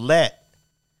going to let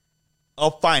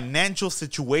a financial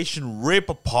situation rip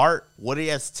apart what it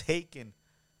has taken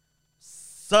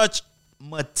such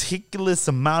meticulous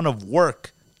amount of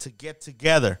work to get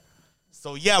together.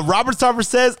 So yeah, Robert Sarver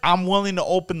says, I'm willing to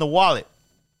open the wallet.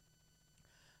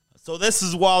 So this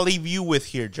is what I'll leave you with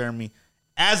here, Jeremy.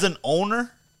 As an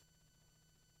owner,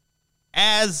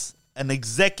 as an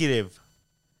executive,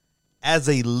 as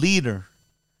a leader,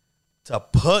 to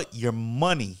put your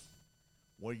money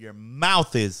where your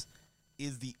mouth is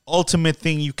the ultimate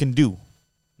thing you can do.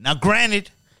 Now, granted,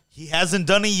 he hasn't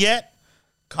done it yet.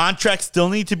 Contracts still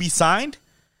need to be signed.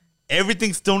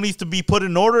 Everything still needs to be put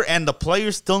in order, and the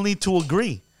players still need to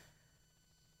agree.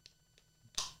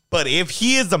 But if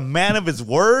he is a man of his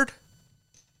word,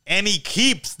 and he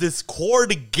keeps this core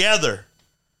together,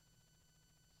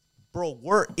 bro,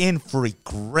 we're in for a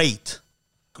great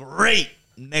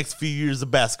next few years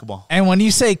of basketball. And when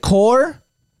you say core,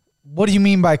 what do you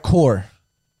mean by core?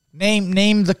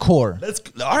 Name the core.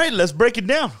 Let's break it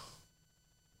down.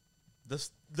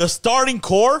 The starting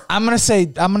core. I'm gonna say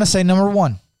number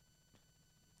one.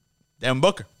 Devin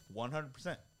Booker,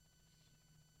 100%.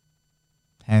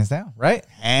 Hands down, right?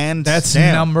 That's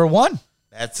number one.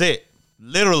 That's it.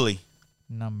 Literally.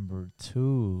 Number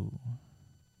two.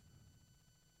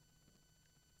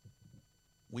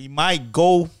 We might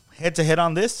go head-to-head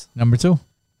on this. Number two.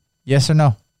 Yes or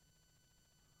no?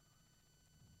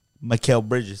 Mikal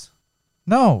Bridges.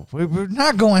 No, we're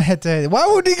not going head-to-head. Why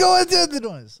would we go head-to-head?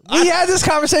 We had this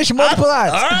conversation multiple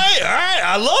times. All right.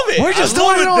 I love it. We're just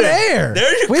doing it on air.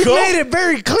 There you go. We've made it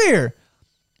very clear.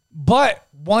 But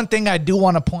one thing I do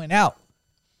want to point out,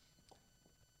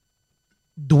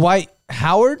 Dwight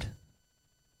Howard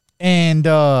and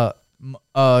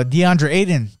DeAndre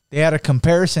Ayton, they had a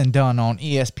comparison done on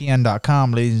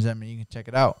ESPN.com, ladies and gentlemen. You can check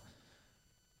it out.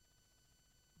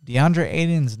 DeAndre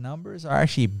Ayton's numbers are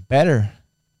actually better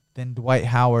than Dwight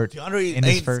Howard in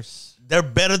his first. They're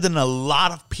better than a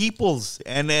lot of people's.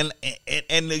 And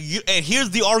here's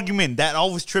the argument that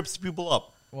always trips people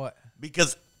up. What?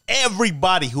 Because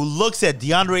everybody who looks at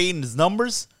DeAndre Ayton's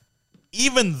numbers,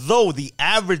 even though the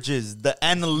averages, the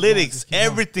analytics,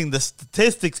 everything, the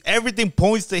statistics, everything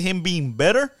points to him being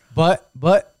better. But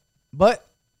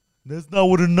that's not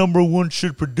what a number one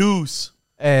should produce.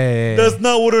 Hey. That's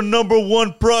not what a number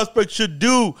one prospect should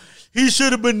do. He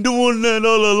should have been doing that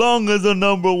all along as a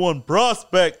number one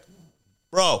prospect.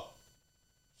 Bro,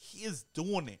 is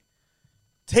doing it.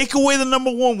 Take away the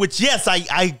number one, which, yes, I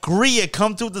agree. It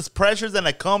comes with its pressures and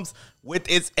it comes with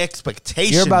its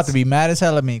expectations. You're about to be mad as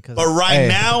hell at me. But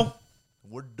now,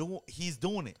 he's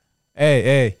doing it.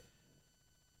 Hey.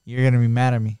 You're going to be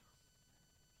mad at me.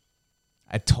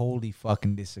 I totally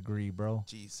fucking disagree, bro.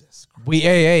 Jesus Christ.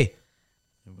 Hey.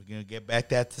 We're going to get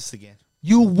back at this again.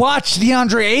 You watch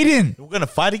DeAndre Ayton. We're going to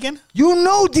fight again? You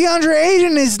know DeAndre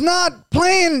Ayton is not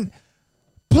playing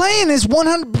his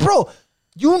 100. Bro,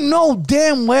 you know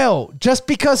damn well just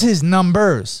because his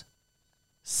numbers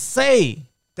say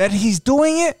that he's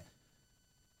doing it,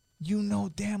 you know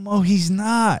damn well he's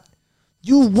not.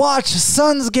 You watch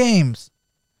Suns games.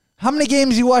 How many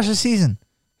games you watch this season?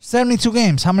 72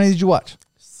 games. How many did you watch?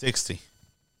 60.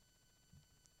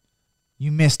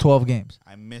 You missed 12 games.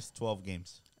 I missed 12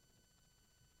 games.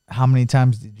 How many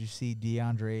times did you see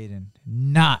DeAndre Ayton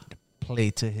not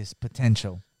play to his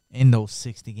potential in those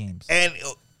 60 games? And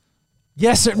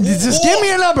yes, sir. Just give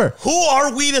me a number. Who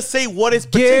are we to say what his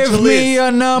potential is? Give me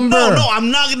a number. No,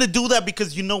 I'm not going to do that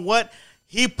because you know what?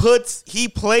 He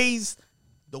plays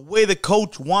the way the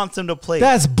coach wants him to play.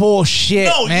 That's bullshit,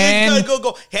 man. No, you gotta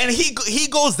go. And he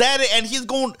goes at it, and he's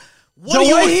going. What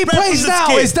the way he plays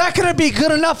now, is that going to be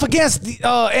good enough against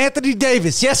Anthony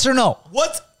Davis? Yes or no?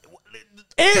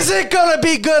 Is it going to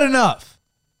be good enough?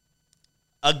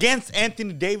 Against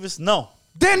Anthony Davis, no.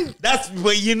 Then that's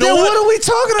what you know. Then what are we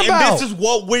talking about? And this is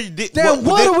what we're. Then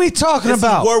what are we talking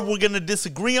about? This is where we're going to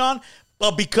disagree on.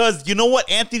 But because you know what?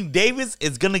 Anthony Davis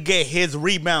is going to get his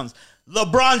rebounds.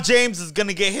 LeBron James is going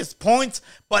to get his points,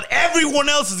 but everyone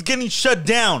else is getting shut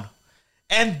down.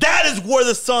 And that is where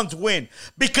the Suns win.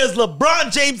 Because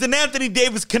LeBron James and Anthony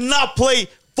Davis cannot play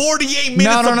 48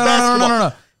 minutes of basketball.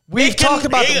 No. We've talked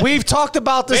about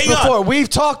this before. We've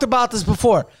talked about this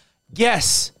before.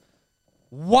 Yes,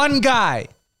 one guy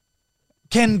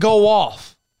can go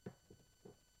off.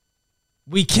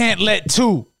 We can't let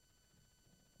two.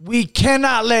 We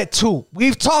cannot let two.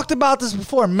 We've talked about this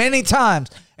before many times.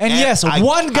 And yes,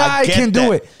 one guy can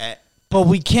do it, but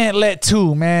we can't let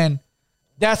two, man.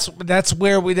 That's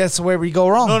where we go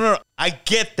wrong. No. I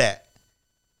get that.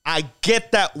 I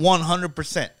get that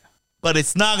 100%. But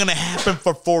it's not going to happen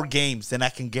for 4 games, and I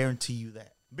can guarantee you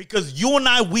that. Because you and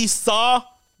I, we saw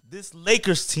this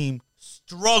Lakers team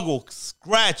struggle,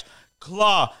 scratch,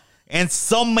 claw, and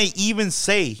some may even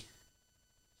say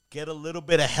get a little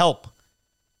bit of help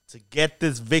to get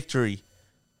this victory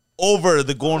over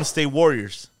the Golden State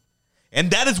Warriors. And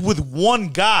that is with one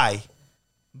guy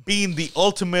being the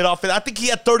ultimate offense. I think he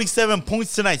had 37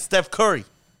 points tonight, Steph Curry.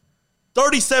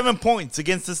 37 points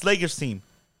against this Lakers team.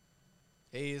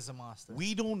 He is a monster.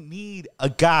 We don't need a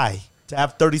guy to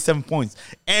have 37 points.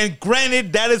 And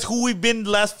granted, that is who we've been the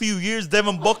last few years,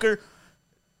 Devin Booker.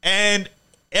 And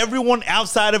everyone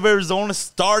outside of Arizona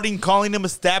starting calling him a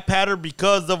stat patter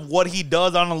because of what he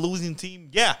does on a losing team.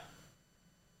 Yeah.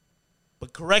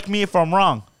 But correct me if I'm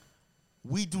wrong.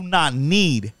 We do not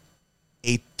need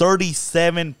a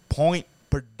 37-point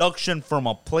production from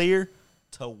a player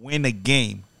to win a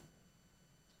game.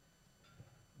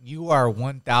 You are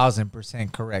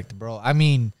 1,000% correct, bro. I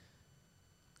mean,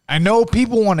 I know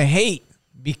people want to hate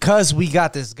because we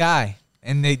got this guy,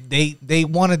 and they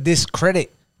want to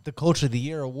discredit the Coach of the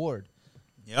Year award.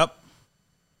 Yep.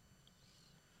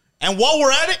 And while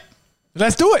we're at it,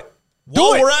 let's do it.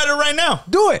 While we're at it right now,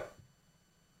 do it.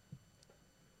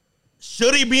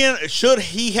 Should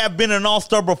he have been an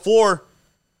all-star before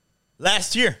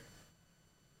last year?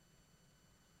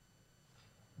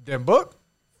 Devin Book?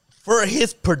 For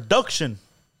his production.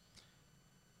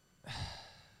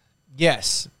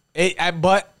 Yes. Big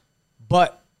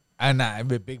but.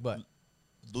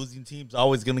 Losing teams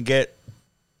always going to get.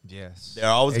 Yes. They're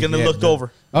always going to look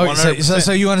over. Okay,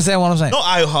 so you understand what I'm saying? No,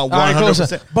 I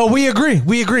 100%. Right, but we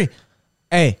agree.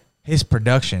 Hey, his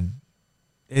production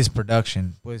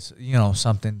was,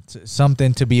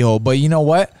 something to behold. But you know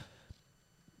what?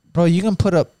 Bro, you can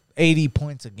put up 80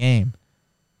 points a game.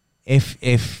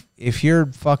 If you're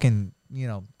fucking,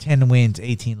 10 wins,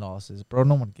 18 losses, bro,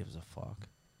 no one gives a fuck.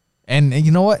 And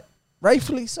you know what?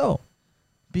 Rightfully so.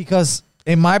 Because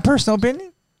in my personal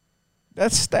opinion,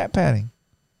 that's stat padding.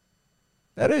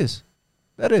 That is.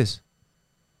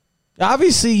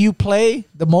 Obviously, you play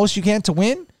the most you can to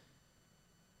win.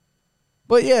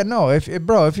 But yeah, no, if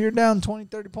you're down 20,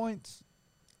 30 points.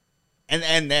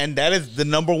 And that is the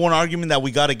number one argument that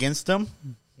we got against him.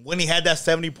 When he had that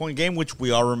 70-point game, which we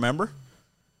all remember,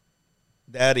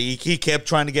 that he kept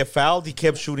trying to get fouled. He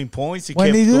kept shooting points. He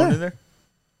kept going in there.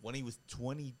 When he was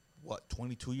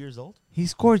 22 years old? He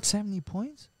scored 70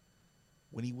 points?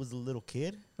 When he was a little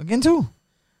kid? Against who?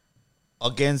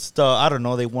 against I don't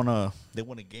know. They won a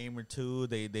game or two.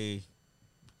 I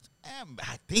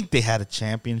think they had a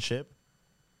championship.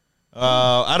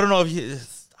 I don't know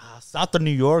if south of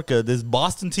New York. This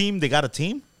Boston team. They got a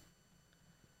team.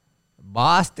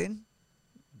 Boston.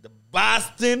 The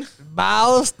Boston.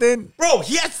 Bro,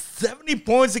 he had 70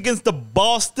 points against the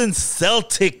Boston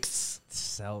Celtics.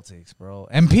 Celtics, bro.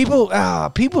 And people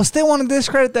still want to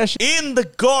discredit that shit. In the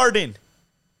Garden.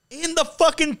 In the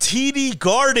fucking TD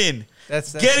Garden.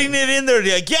 That's getting it in there.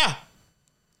 Like, yeah.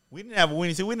 We didn't have a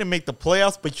winning season. We didn't make the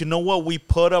playoffs, but you know what? We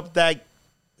put up that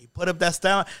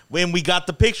stat when we got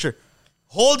the picture.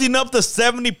 Holding up the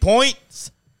 70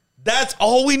 points. That's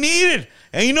all we needed.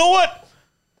 And you know what?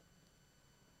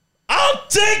 I'll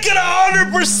take it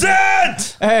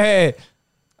 100%. Hey,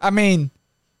 I mean,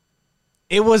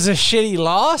 it was a shitty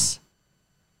loss,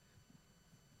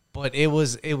 but it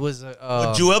was a.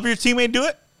 Would you help your teammate do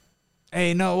it?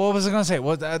 Hey, no, what was I gonna say?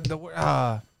 What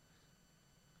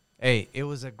hey, it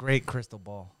was a great crystal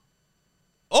ball.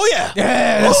 Oh yeah,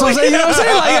 yeah. That's what I'm saying. You know what I'm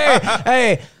saying? Like,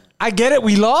 hey, I get it.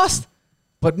 We lost.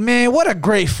 But, man, what a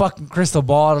great fucking crystal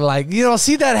ball to,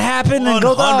 see that happen 100%. And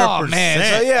go, oh, man.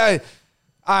 So, yeah.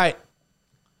 All right.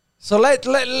 So,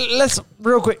 let's,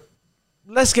 real quick,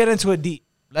 let's get into it deep.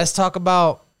 Let's talk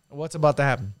about what's about to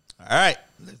happen. All right.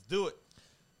 Let's do it.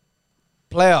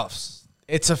 Playoffs.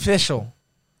 It's official.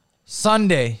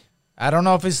 Sunday. I don't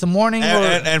know if it's the morning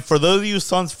and for those of you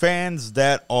Suns fans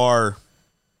that are,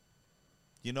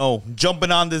 jumping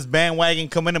on this bandwagon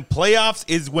coming in, playoffs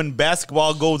is when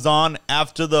basketball goes on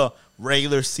after the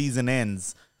regular season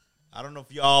ends. I don't know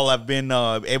if y'all have been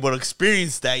able to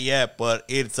experience that yet, but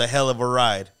it's a hell of a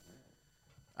ride.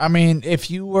 I mean,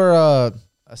 if you were a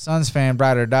Suns fan,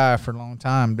 ride or die for a long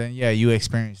time, then, yeah, you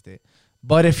experienced it.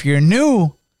 But if you're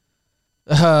new,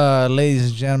 ladies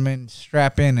and gentlemen,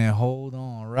 strap in and hold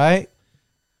on, right?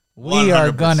 We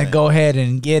are going to go ahead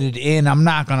and get it in. I'm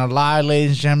not going to lie,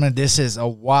 ladies and gentlemen. This is a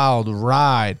wild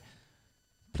ride.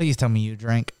 Please tell me you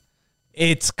drink.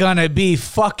 It's going to be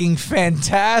fucking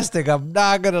fantastic. I'm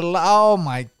not going to lie. Oh,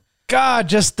 my God.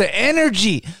 Just the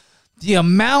energy. The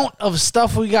amount of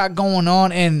stuff we got going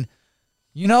on. And,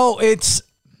 it's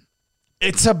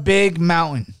a big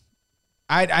mountain.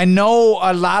 I know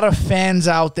a lot of fans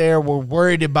out there were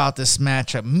worried about this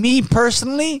matchup. Me,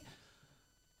 personally,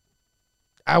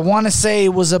 I want to say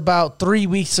it was about 3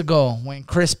 weeks ago when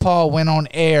Chris Paul went on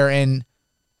air and,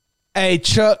 hey,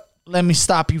 Chuck, let me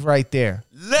stop you right there.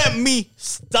 Let me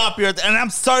stop you right there. And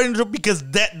I'm starting to, because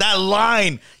that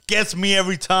line gets me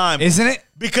every time. Isn't it?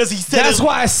 Because he said That's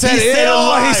why I said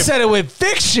it. He said it with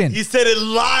fiction. He said it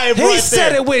live right there. He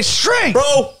said it with strength.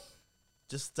 Bro,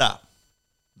 just stop.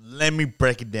 Let me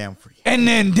break it down for you. And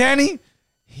then Danny,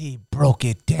 he broke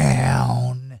it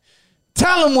down.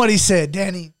 Tell him what he said,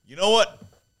 Danny. You know what?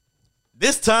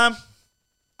 This time,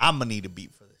 I'm going to need a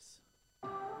beat for this.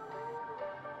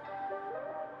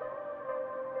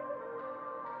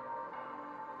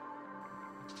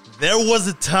 There was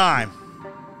a time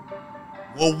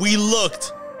where we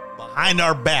looked behind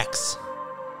our backs.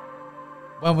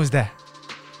 When was that?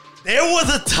 There was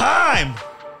a time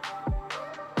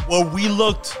where we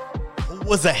looked who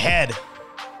was ahead.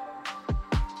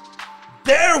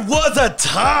 There was a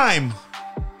time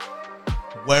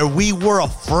where we were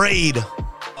afraid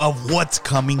of what's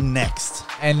coming next.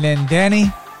 And then, Danny,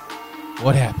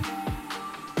 what happened?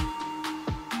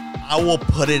 I will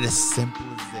put it as simple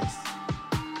as this.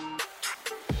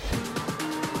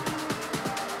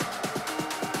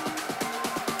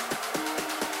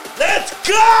 Let's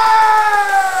go!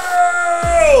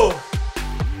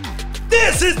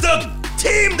 This is the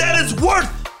team that is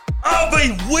worth of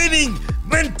a winning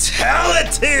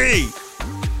mentality.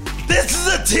 This is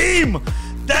a team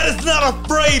that is not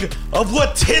afraid of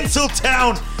what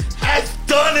Tinseltown has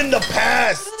done in the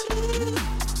past.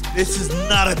 This is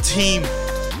not a team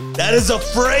that is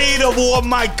afraid of what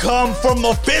might come from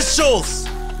officials.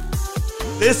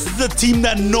 This is a team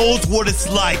that knows what it's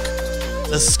like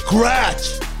to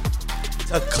scratch,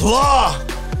 to claw,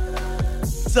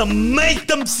 to make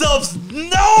themselves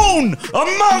known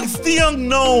amongst the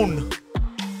unknown.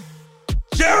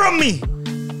 Jeremy,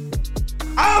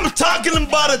 I'm talking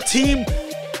about a team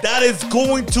that is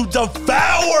going to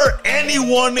devour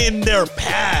anyone in their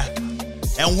path.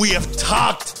 And we have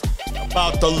talked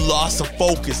about the loss of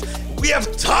focus. We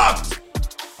have talked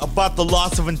about the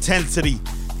loss of intensity.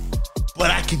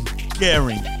 But I can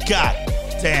guarantee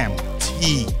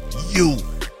you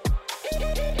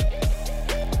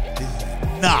this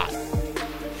is not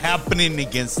happening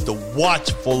against the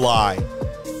watchful eye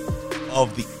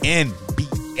of the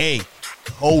NBA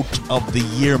Coach of the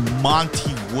Year,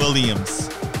 Monty Williams.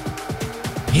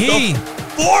 He. The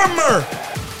former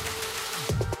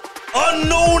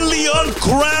unknownly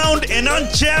uncrowned and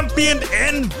unchampioned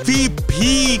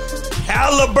MVP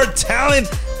caliber talent.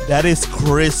 That is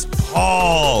Chris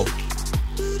Paul.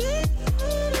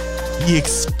 The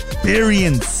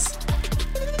experience,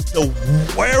 the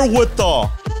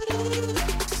wherewithal,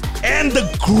 and the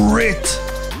grit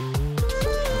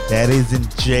that is in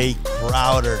Jay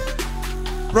Crowder.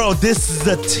 Bro, this is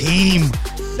a team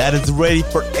that is ready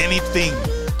for anything.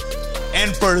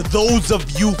 And for those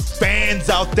of you fans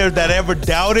out there that ever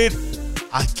doubted,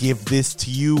 I give this to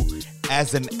you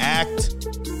as an act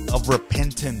of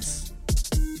repentance.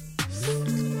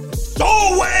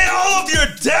 Throw away all of your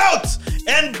doubts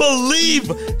and believe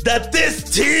that this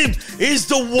team is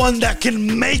the one that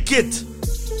can make it.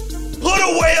 Put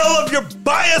away all of your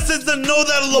biases and know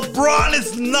that LeBron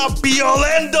is not be-all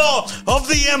end-all of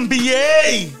the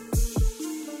NBA.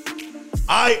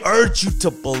 I urge you to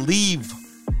believe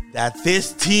that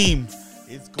this team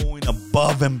is going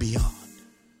above and beyond.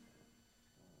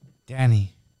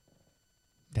 Danny,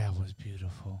 that was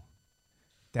beautiful.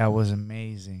 That was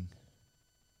amazing.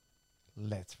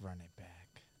 Let's run it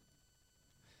back.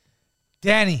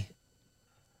 Danny,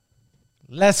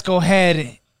 let's go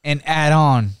ahead and add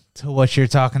on to what you're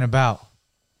talking about.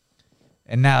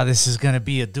 And now this is going to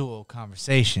be a dual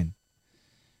conversation.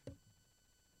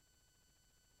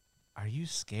 Are you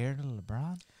scared of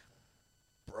LeBron?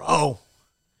 Bro,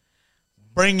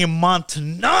 bring him on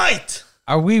tonight.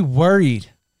 Are we worried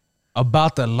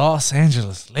about the Los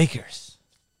Angeles Lakers?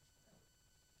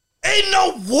 Ain't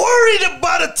no worried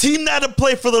about a team that'll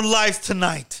play for their lives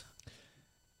tonight.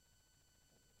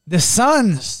 The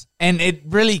Suns, and it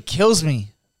really kills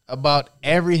me about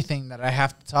everything that I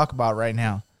have to talk about right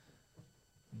now.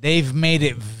 They've made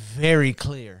it very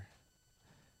clear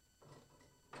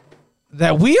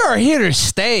that we are here to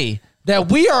stay,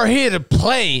 that we are here to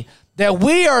play, that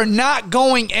we are not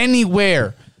going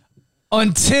anywhere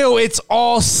until it's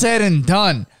all said and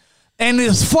done. And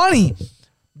it's funny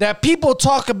that people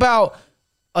talk about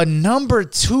a number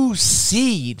 2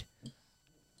 seed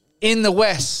in the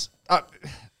West.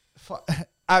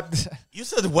 You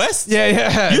said West?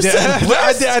 Yeah. You said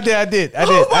West? I did.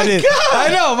 Oh my God. I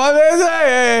know, my man.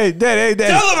 Hey, Daddy.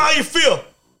 Tell them how you feel.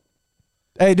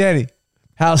 Hey, Daddy.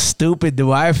 How stupid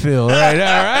do I feel right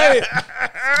now, right?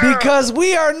 Because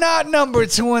we are not number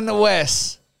 2 in the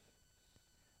West.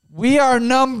 We are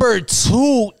number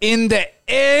 2 in the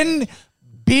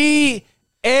NBA.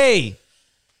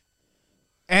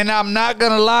 And I'm not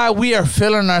going to lie, we are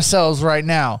feeling ourselves right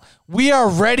now. We are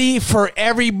ready for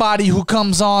everybody who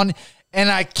comes on. And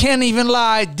I can't even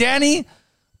lie. Danny,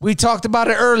 we talked about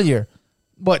it earlier.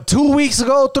 What, 2 weeks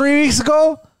ago, 3 weeks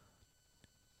ago?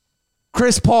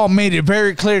 Chris Paul made it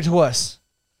very clear to us.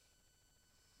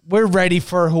 We're ready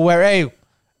for whoever. Hey,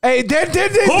 Whoever!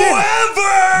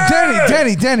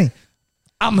 Danny.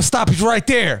 I'm going to stop you right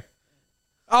there.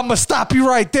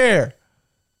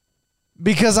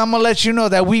 Because I'm going to let you know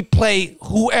that we play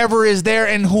whoever is there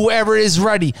and whoever is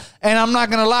ready. And I'm not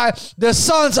going to lie, the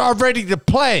Suns are ready to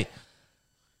play.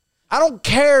 I don't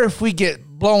care if we get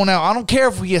blown out. I don't care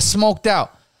if we get smoked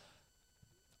out.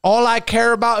 All I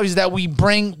care about is that we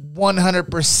bring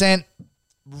 100%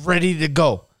 ready to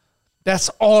go. That's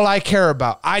all I care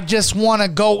about. I just want to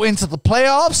go into the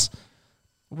playoffs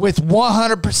with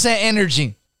 100%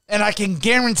 energy. And I can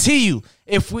guarantee you,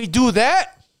 if we do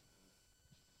that,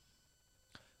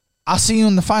 I'll see you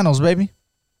in the finals, baby.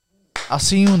 I'll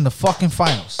see you in the fucking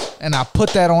finals. And I put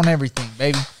that on everything,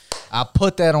 baby. I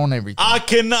put that on everything. I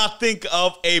cannot think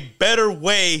of a better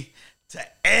way to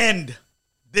end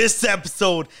this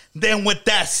episode than with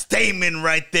that statement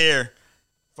right there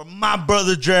from my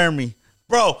brother Jeremy.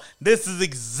 Bro, this is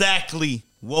exactly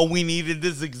what we needed.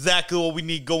 This is exactly what we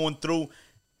need going through.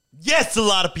 Yes, a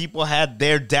lot of people had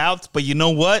their doubts, but you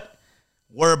know what?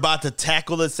 We're about to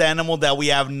tackle this animal that we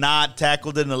have not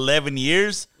tackled in 11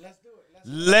 years. Let's do it.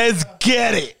 Let's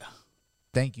get it.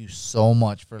 Thank you so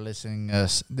much for listening to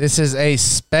us. This is a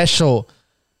special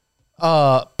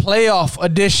playoff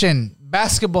edition.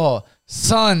 Basketball,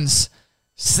 Suns,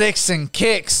 Sticks and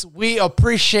Kicks. We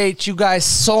appreciate you guys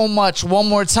so much. One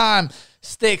more time.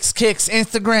 Sticks Kicks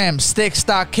Instagram,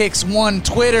 Sticks.Kicks1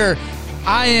 Twitter.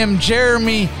 I am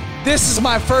Jeremy. This is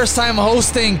my first time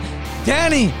hosting.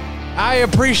 Danny, I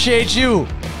appreciate you.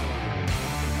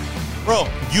 Bro,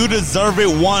 you deserve it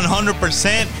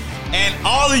 100%. And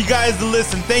all of you guys that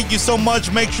listen, thank you so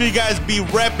much. Make sure you guys be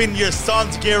repping your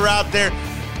Suns gear out there.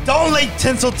 Don't let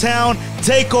Tinseltown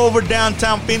take over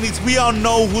downtown Phoenix. We all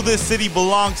know who this city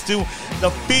belongs to. The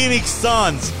Phoenix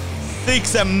Suns.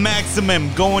 6 at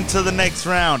maximum going to the next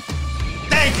round.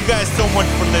 Thank you guys so much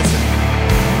for listening.